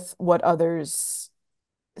with what others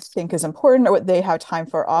think is important or what they have time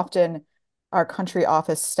for. Often our country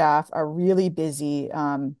office staff are really busy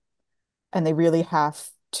and they really have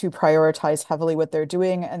to prioritize heavily what they're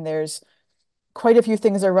doing. And there's quite a few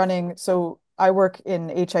things are running. So I work in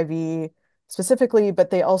HIV specifically,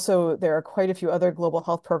 but there are quite a few other global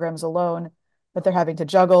health programs alone that they're having to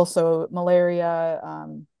juggle. So malaria,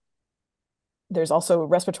 there's also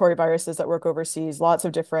respiratory viruses that work overseas, lots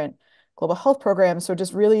of different global health programs. So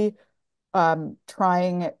just really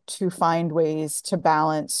trying to find ways to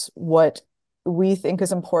balance what we think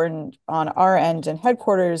is important on our end and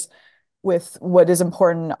headquarters with what is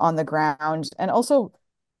important on the ground. And also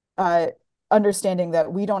uh, understanding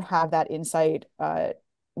that we don't have that insight.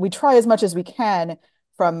 We try as much as we can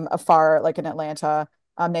from afar, like in Atlanta.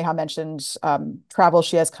 Neha mentioned travel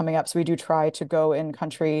she has coming up. So we do try to go in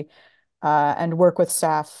country and work with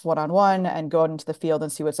staff one-on-one and go out into the field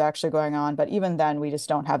and see what's actually going on. But even then, we just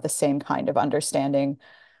don't have the same kind of understanding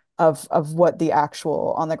of what the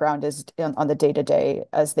actual on the ground is on the day-to-day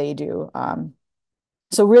as they do.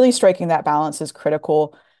 So really striking that balance is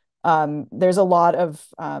critical. There's a lot of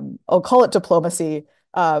I'll call it diplomacy,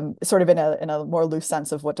 sort of in a more loose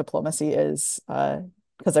sense of what diplomacy is,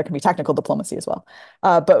 because there can be technical diplomacy as well.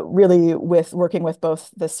 But really, with working with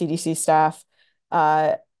both the CDC staff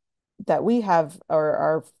that we have, or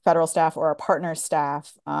our federal staff, or our partner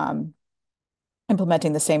staff,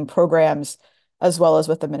 implementing the same programs, as well as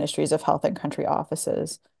with the ministries of health and country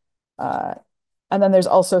offices. Uh, and then there's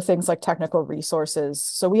also things like technical resources.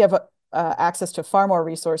 So we have access to far more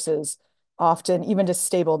resources, often even just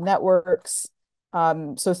stable networks.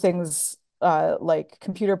 So things like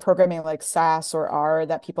computer programming like SAS or R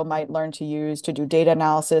that people might learn to use to do data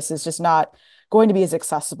analysis is just not going to be as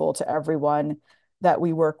accessible to everyone that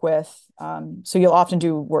we work with. So you'll often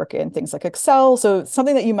do work in things like Excel. So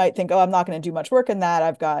something that you might think, oh, I'm not going to do much work in that.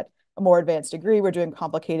 I've got a more advanced degree. We're doing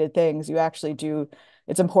complicated things. You actually do.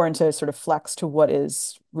 It's important to sort of flex to what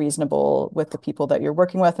is reasonable with the people that you're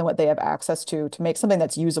working with and what they have access to make something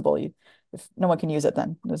that's usable. If no one can use it,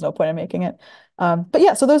 then there's no point in making it. But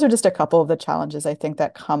yeah, so those are just a couple of the challenges I think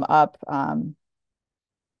that come up.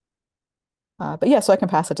 But yeah, so I can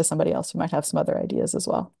pass it to somebody else who might have some other ideas as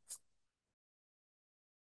well.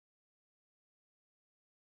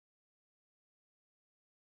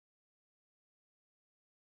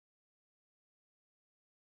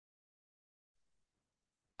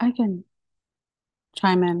 I can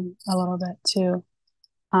chime in a little bit too.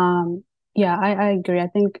 Yeah, I agree. I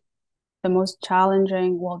think the most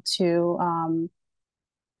challenging, well, to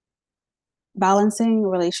balancing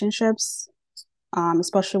relationships,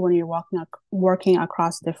 especially when you're working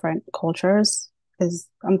across different cultures, is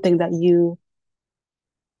something that you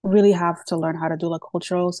really have to learn how to do. Like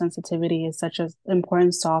cultural sensitivity is such an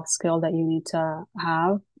important soft skill that you need to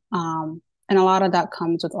have. And a lot of that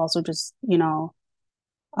comes with also just,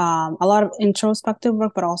 a lot of introspective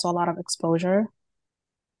work, but also a lot of exposure.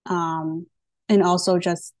 And also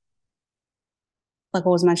just like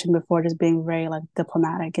what was mentioned before, just being very like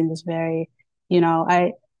diplomatic and just very,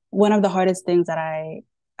 one of the hardest things that I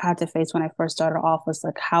had to face when I first started off was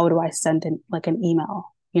like, how do I send in like an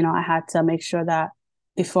email? I had to make sure that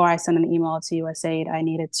before I send an email to USAID, I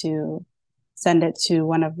needed to send it to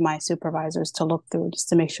one of my supervisors to look through just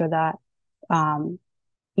to make sure that, um,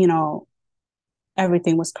 you know,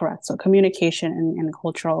 everything was correct. So communication and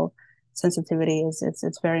cultural sensitivity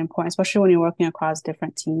it's very important, especially when you're working across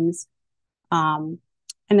different teams. Um,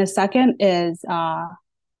 and the second is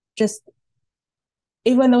just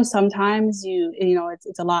even though sometimes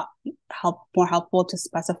it's a lot more helpful to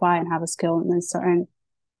specify and have a skill in a certain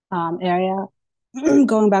area.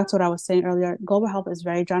 Going back to what I was saying earlier, global health is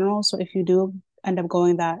very general. So if you do end up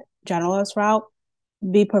going that generalist route,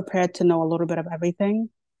 be prepared to know a little bit of everything.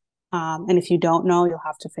 And if you don't know, you'll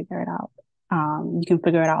have to figure it out. You can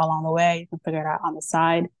figure it out along the way. You can figure it out on the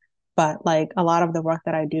side. But like a lot of the work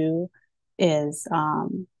that I do is a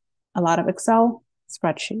lot of Excel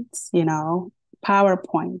spreadsheets,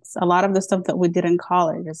 PowerPoints. A lot of the stuff that we did in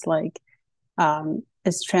college is like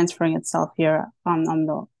is transferring itself here on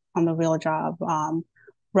the real job.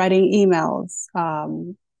 Writing emails,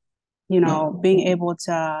 being able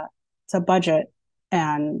to budget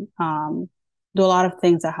and do a lot of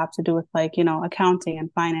things that have to do with like, accounting and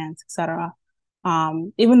finance, etc.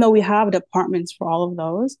 Even though we have departments for all of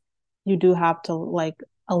those, you do have to like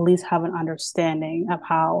at least have an understanding of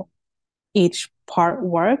how each part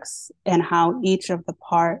works and how each of the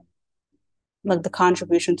part, like the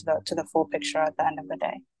contribution to the full picture at the end of the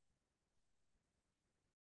day.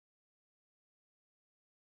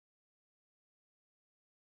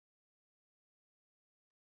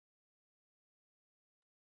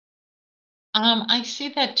 I see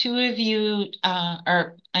that two of you,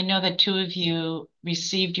 or I know that two of you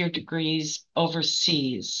received your degrees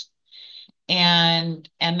overseas, and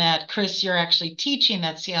that Chris, you're actually teaching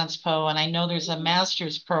at Sciences Po, and I know there's a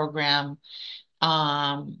master's program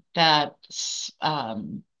that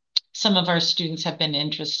some of our students have been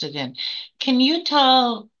interested in. Can you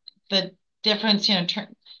tell the difference,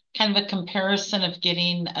 kind of a comparison of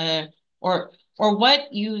getting or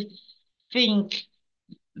what you think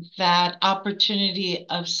that opportunity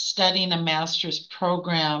of studying a master's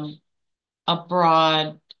program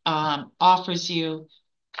abroad offers you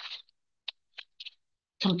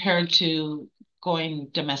compared to going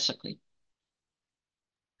domestically?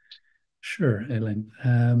 Sure, Evelyn.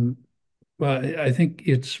 Well, I think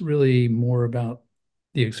it's really more about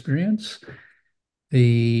the experience.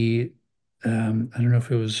 I don't know if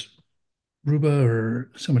it was Ruba or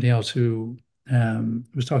somebody else who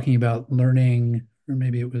was talking about learning, or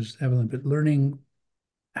maybe it was Evelyn, but learning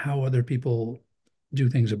how other people do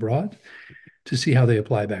things abroad to see how they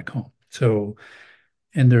apply back home. So,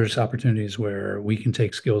 and there's opportunities where we can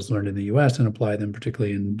take skills learned in the US and apply them,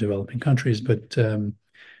 particularly in developing countries. But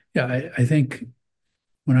yeah, I think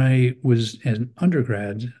when I was an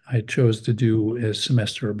undergrad, I chose to do a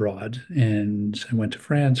semester abroad, and I went to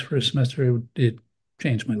France for a semester. It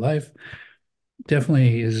changed my life.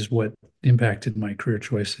 Definitely is what impacted my career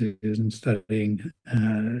choices in studying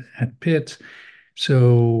at Pitt.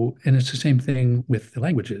 So, and it's the same thing with the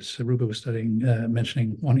languages. So Ruba was studying,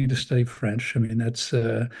 mentioning wanting to study French. I mean, that's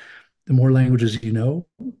the more languages you know,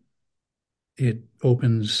 it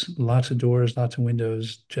opens lots of doors, lots of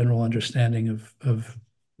windows, general understanding of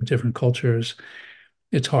different cultures.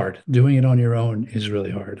 It's hard. Doing it on your own is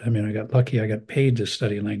really hard. I mean, I got lucky. I got paid to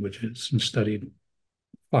study languages and studied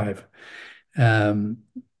five. Um,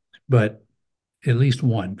 but at least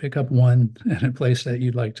one, pick up one and a place that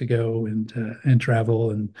you'd like to go and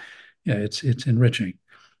travel. And yeah, it's enriching.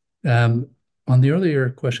 Um, on the earlier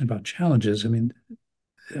question about challenges, I mean,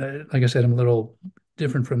 like I said, I'm a little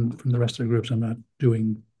different from the rest of the groups. I'm not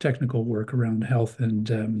doing technical work around health and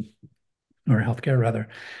or healthcare rather,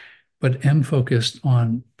 but am focused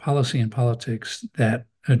on policy and politics that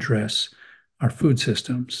address our food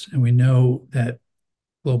systems. And we know that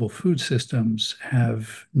global food systems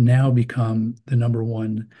have now become the number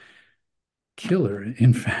one killer,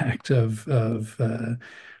 in fact, of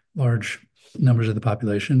large numbers of the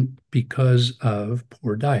population because of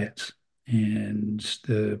poor diets and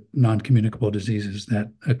the non-communicable diseases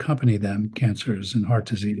that accompany them, cancers and heart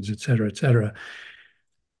disease, et cetera, et cetera.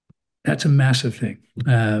 That's a massive thing.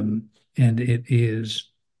 And it is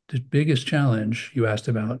the biggest challenge you asked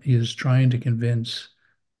about is trying to convince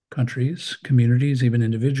countries, communities, even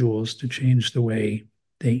individuals to change the way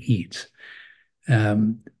they eat.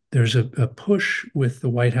 There's a push with the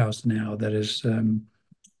White House now that is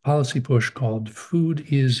policy push called Food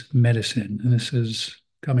is Medicine. And this is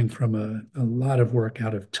coming from a lot of work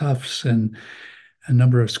out of Tufts and a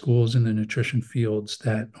number of schools in the nutrition fields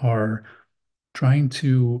that are trying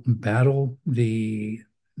to battle the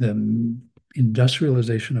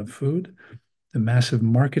industrialization of food, the massive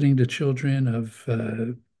marketing to children of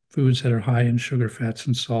foods that are high in sugar, fats,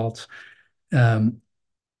 and salts. And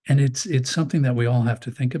it's something that we all have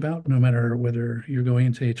to think about, no matter whether you're going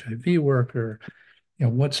into HIV work or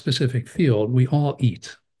what specific field. We all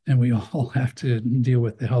eat, and we all have to deal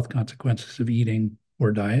with the health consequences of eating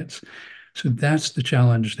or diets. So that's the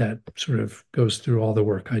challenge that sort of goes through all the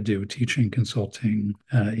work I do, teaching, consulting,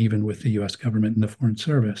 even with the U.S. government and the Foreign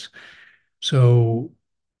Service. So,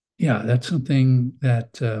 yeah, that's something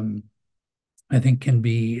that I think can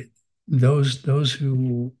be those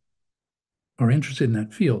who are interested in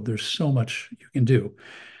that field. There's so much you can do,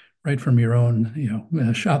 right from your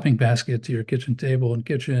own, shopping basket to your kitchen table and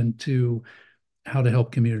kitchen to how to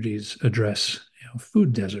help communities address,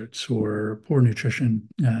 food deserts or poor nutrition.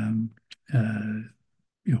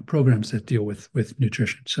 Programs that deal with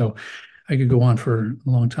nutrition. So I could go on for a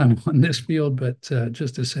long time on this field, but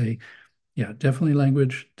just to say, yeah, definitely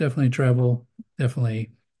language, definitely travel,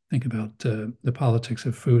 definitely think about the politics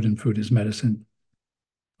of food and food as medicine.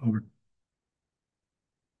 Over.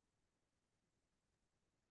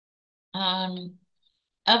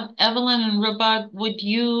 Evelyn and Ruba, would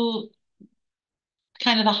you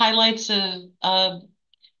kind of the highlights of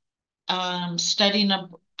studying,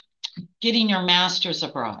 getting your master's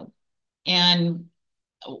abroad? And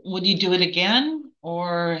would you do it again?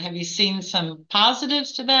 Or have you seen some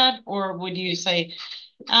positives to that? Or would you say,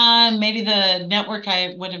 maybe the network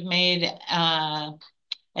I would have made at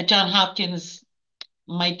Johns Hopkins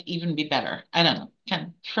might even be better? I don't know. Kind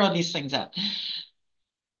of throw these things out.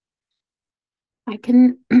 I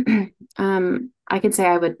can I can say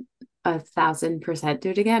I would 1,000% do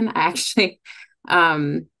it again. I actually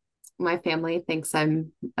my family thinks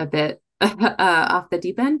I'm a bit off the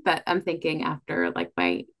deep end, but I'm thinking after like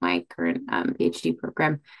my current PhD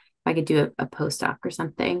program, if I could do a postdoc or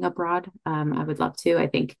something abroad, I would love to. I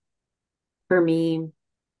think for me,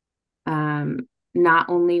 not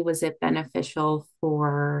only was it beneficial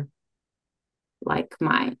for like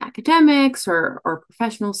my academics or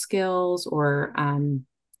professional skills or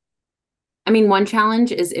one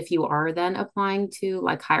challenge is if you are then applying to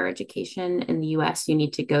like higher education in the US, you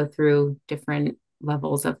need to go through different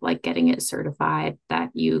levels of like getting it certified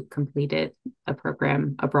that you completed a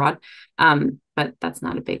program abroad. But that's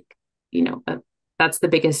not a big, that's the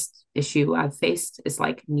biggest issue I've faced is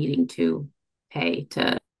like needing to pay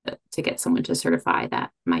to get someone to certify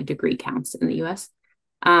that my degree counts in the US.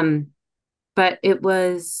 But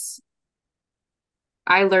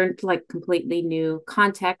I learned like completely new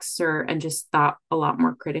contexts and just thought a lot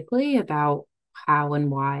more critically about how and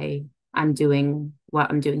why I'm doing what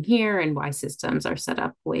I'm doing here and why systems are set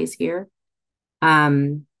up ways here.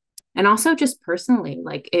 And also just personally,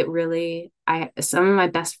 like some of my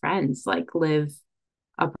best friends like live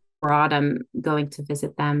abroad. I'm going to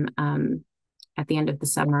visit them at the end of the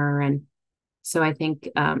summer. And so I think,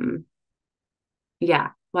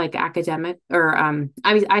 like academic or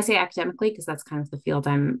I say academically because that's kind of the field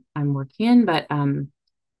I'm working in, but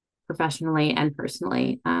professionally and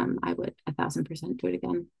personally, I would 1,000% do it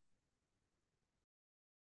again.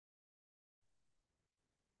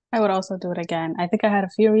 I would also do it again. I think I had a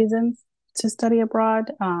few reasons to study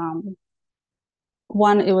abroad.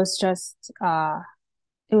 One, it was just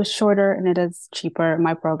it was shorter and it is cheaper.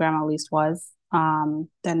 My program at least was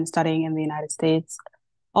than studying in the United States.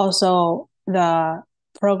 Also, the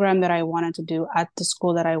program that I wanted to do at the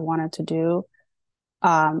school that I wanted to do,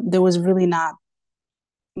 there was really not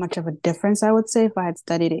much of a difference, I would say, if I had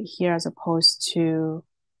studied it here as opposed to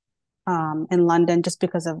in London, just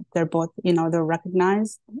because of they're both, they're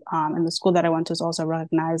recognized. And the school that I went to is also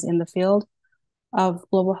recognized in the field of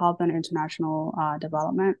global health and international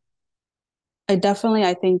development. I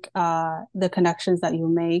think the connections that you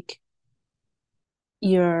make,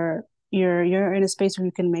 you're in a space where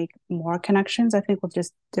you can make more connections, I think, with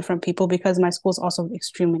just different people because my school is also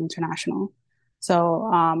extremely international. So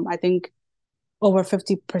I think over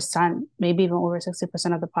 50%, maybe even over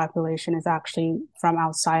 60% of the population is actually from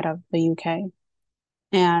outside of the UK.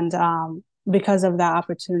 And because of that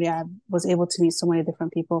opportunity, I was able to meet so many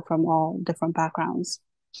different people from all different backgrounds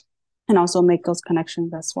and also make those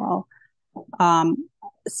connections as well. I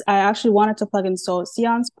actually wanted to plug in, so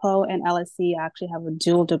Sciences Po and LSE actually have a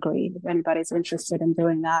dual degree if anybody's interested in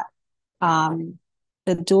doing that.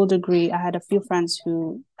 The dual degree, I had a few friends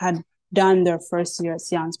who had done their first year at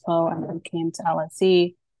Sciences Po and then came to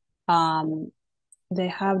LSE. They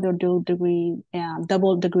have their dual degree and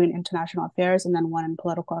double degree in international affairs and then one in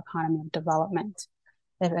political economy and development,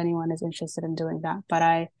 if anyone is interested in doing that. But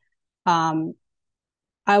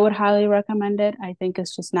I would highly recommend it. I think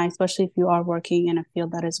it's just nice, especially if you are working in a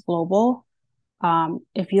field that is global.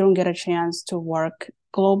 If you don't get a chance to work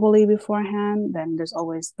globally beforehand, then there's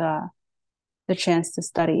always the chance to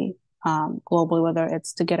study globally, whether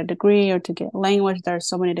it's to get a degree or to get language. There are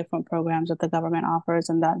so many different programs that the government offers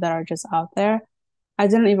and that are just out there. I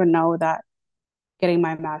didn't even know that getting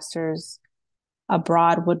my master's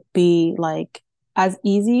abroad would be like as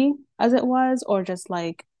easy as it was, or just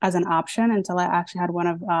like as an option, until I actually had one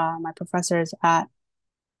of my professors at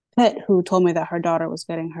Pitt who told me that her daughter was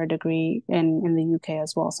getting her degree in the UK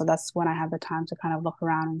as well. So that's when I had the time to kind of look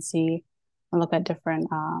around and see and look at different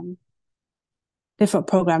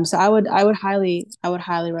programs. So I would highly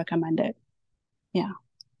recommend it. Yeah.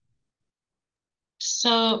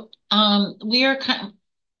 So we are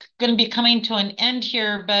going to be coming to an end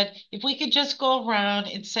here, but if we could just go around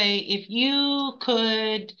and say, if you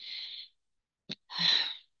could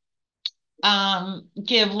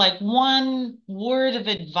give like one word of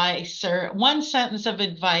advice or one sentence of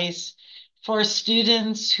advice for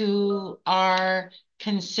students who are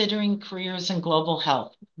considering careers in global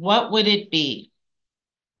health, what would it be?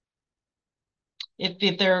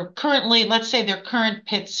 If they're currently, let's say they're current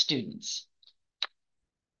Pitt students,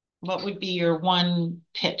 what would be your one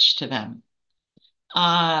pitch to them?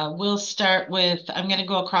 We'll start with, I'm going to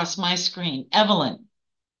go across my screen. Evelyn. I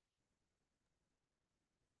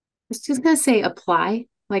was just going to say apply.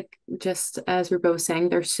 Like, just as Ruba was saying,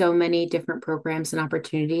 there's so many different programs and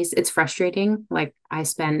opportunities. It's frustrating. Like, I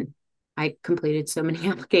completed so many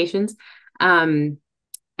applications. And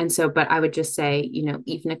so, but I would just say,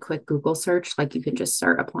 even a quick Google search, like you can just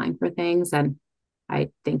start applying for things, and I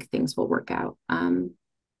think things will work out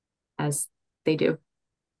as they do.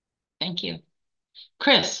 Thank you.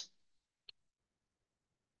 Chris.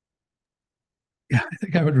 Yeah, I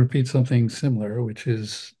think I would repeat something similar, which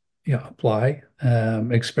is, apply,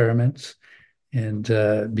 experiments, and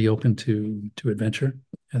be open to adventure.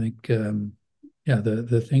 I think,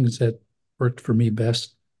 the things that worked for me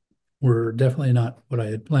best were definitely not what I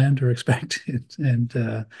had planned or expected. And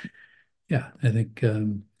I think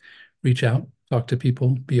reach out, talk to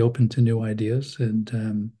people, be open to new ideas,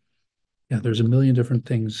 and there's a million different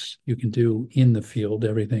things you can do in the field.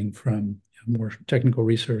 Everything from more technical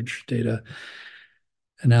research, data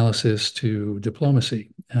analysis to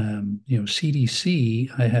diplomacy. CDC,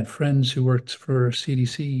 I had friends who worked for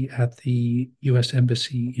CDC at the US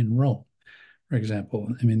Embassy in Rome, for example.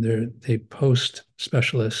 I mean, they post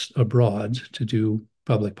specialists abroad to do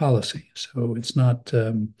public policy. So it's not,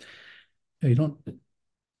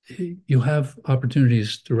 you have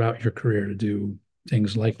opportunities throughout your career to do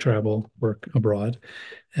things like travel, work abroad.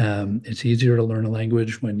 It's easier to learn a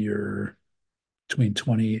language when you're between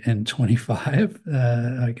 20 and 25.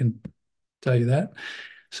 I can tell you that.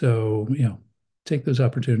 So, take those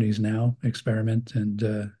opportunities now, experiment,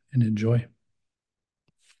 and enjoy.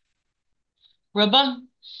 Ruba?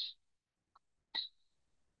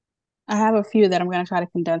 I have a few that I'm going to try to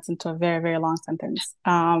condense into a very, very long sentence.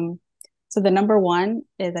 So the number one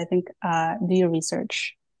is, I think, do your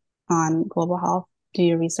research on global health. Do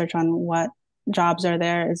your research on what jobs are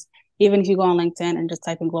there. Even if you go on LinkedIn and just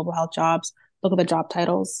type in global health jobs, look at the job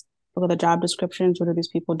titles, look at the job descriptions. What do these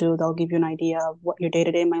people do? They'll give you an idea of what your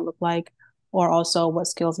day-to-day might look like, or also what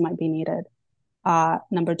skills might be needed.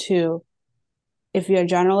 Number two, if you're a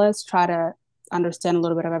generalist, try to understand a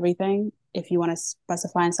little bit of everything. If you want to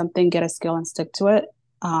specify in something, get a skill and stick to it.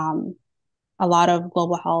 A lot of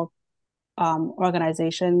global health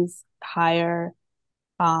organizations hire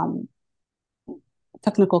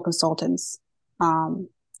technical consultants,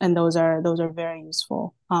 and those are very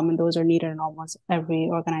useful, and those are needed in almost every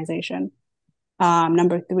organization.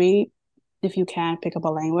 Number three, if you can, pick up a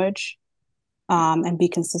language, and be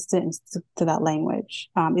consistent and stick to that language.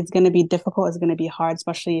 It's going to be difficult. It's going to be hard,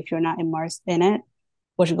 especially if you're not immersed in it,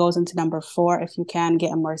 which goes into number four. If you can,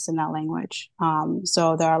 get immersed in that language.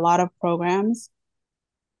 So there are a lot of programs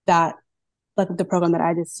that like the program that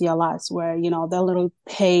I did CLS, where, you know, they'll literally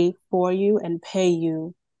pay for you and pay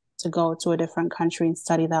you to go to a different country and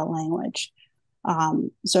study that language.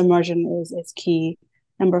 So immersion is key.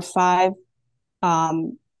 Number five,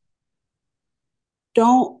 um,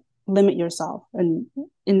 don't limit yourself. And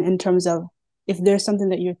in terms of, if there's something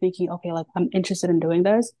that you're thinking, okay, like I'm interested in doing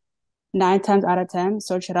this, 9 times out of 10,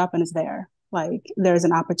 search it up and it's there. Like there's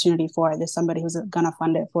an opportunity for it. There's somebody who's gonna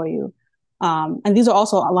fund it for you. And these are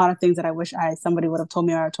also a lot of things that I wish somebody would have told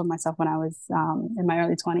me, or I told myself when I was in my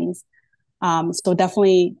early 20s. So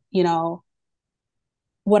definitely, you know,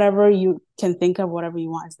 whatever you can think of, whatever you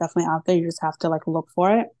want is definitely out there. You just have to like look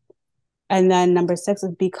for it. And then number six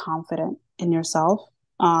is be confident in yourself.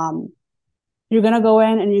 You're gonna go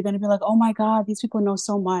in and you're gonna be like, oh my God, these people know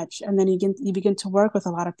so much. And then you begin to work with a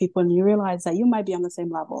lot of people and you realize that you might be on the same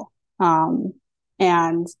level.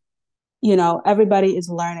 And you know, everybody is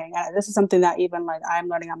learning. And this is something that even like I'm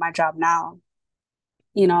learning at my job now.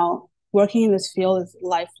 You know, working in this field is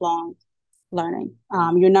lifelong learning.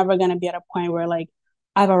 You're never gonna be at a point where like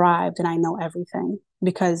I've arrived and I know everything,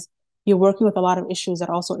 because you're working with a lot of issues that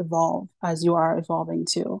also evolve as you are evolving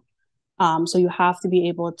too. So you have to be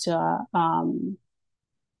able to,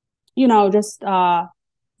 you know, just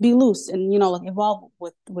be loose and, you know, like evolve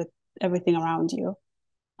with everything around you.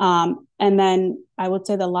 And then I would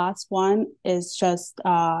say the last one is just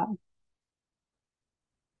go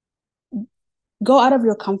out of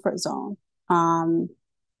your comfort zone.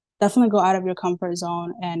 Definitely go out of your comfort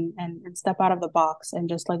zone and step out of the box, and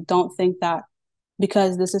just like don't think that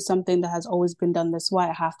because this is something that has always been done this way,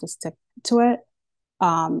 I have to stick to it.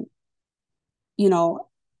 Um, you know,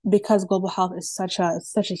 because global health is such a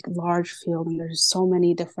large field and there's so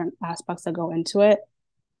many different aspects that go into it,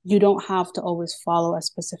 you don't have to always follow a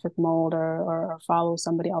specific mold or follow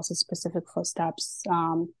somebody else's specific footsteps.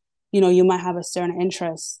 You know, you might have a certain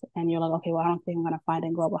interest and you're like, okay, well, I don't think I'm going to find it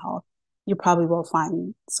in global health. You probably will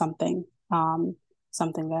find something,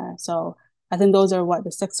 something there. So I think those are what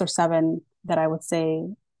the 6 or 7 that I would say,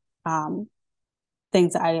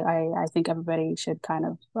 things that I think everybody should kind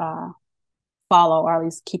of follow, or at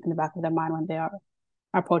least keep in the back of their mind when they are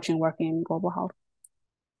approaching working in global health.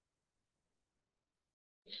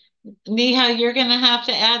 Neha, you're going to have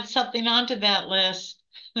to add something onto that list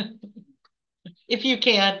if you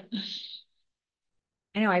can.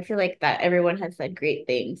 I know, I feel like that everyone has said great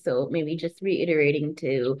things. So maybe just reiterating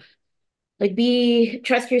to like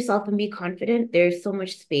trust yourself and be confident. There's so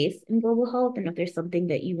much space in global health. And if there's something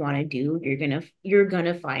that you want to do, you're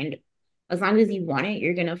gonna find, as long as you want it,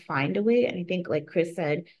 you're gonna find a way. And I think like Chris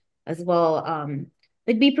said as well,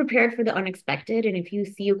 like be prepared for the unexpected. And if you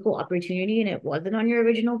see a cool opportunity and it wasn't on your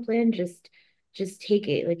original plan, just take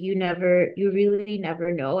it. Like you really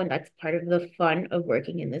never know. And that's part of the fun of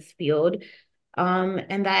working in this field,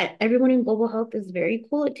 and that everyone in global health is very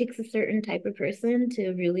cool. It takes a certain type of person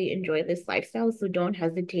to really enjoy this lifestyle. So don't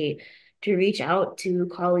hesitate to reach out to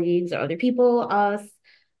colleagues or other people, us.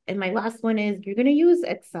 And my last one is you're going to use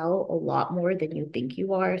Excel a lot more than you think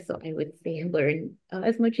you are. So I would say learn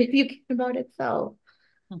as much as you can about Excel.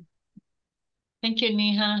 Thank you,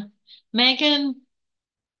 Neha. Megan?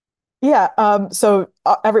 Yeah, so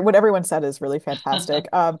what everyone said is really fantastic.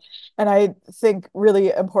 And I think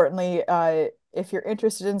really importantly, if you're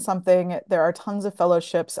interested in something, there are tons of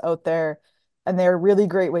fellowships out there, and they're really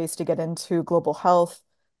great ways to get into global health,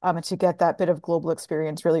 and to get that bit of global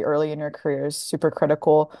experience really early in your career is super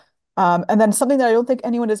critical. And then something that I don't think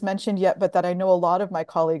anyone has mentioned yet, but that I know a lot of my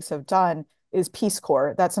colleagues have done is Peace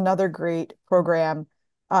Corps. That's another great program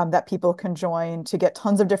that people can join to get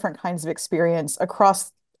tons of different kinds of experience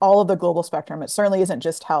across all of the global spectrum. It certainly isn't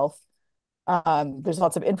just health. There's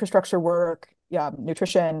lots of infrastructure work, yeah,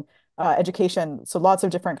 nutrition, education. So lots of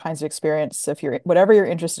different kinds of experience. So if you're whatever you're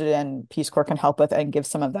interested in, Peace Corps can help with and give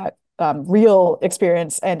some of that real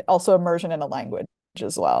experience, and also immersion in a language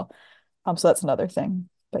as well. So that's another thing.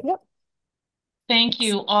 But yeah. Thank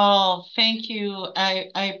you all. Thank you.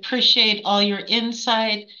 I appreciate all your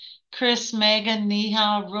insight. Chris, Megan,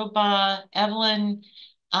 Neha, Ruba, Evelyn.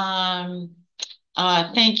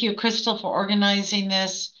 Thank you, Crystal, for organizing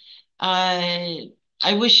this.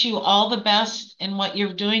 I wish you all the best in what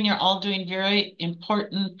you're doing. You're all doing very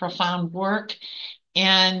important, profound work.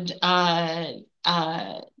 And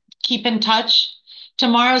keep in touch.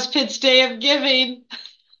 Tomorrow's Pitt's Day of Giving.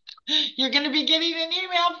 You're going to be getting an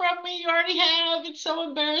email from me. You already have. It's so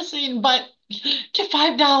embarrassing, but get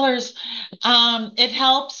 $5. It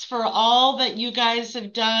helps for all that you guys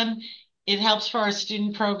have done. It helps for our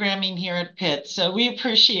student programming here at Pitt. So we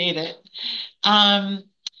appreciate it. Um,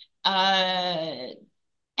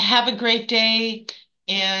 have a great day,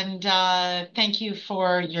 and thank you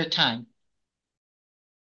for your time.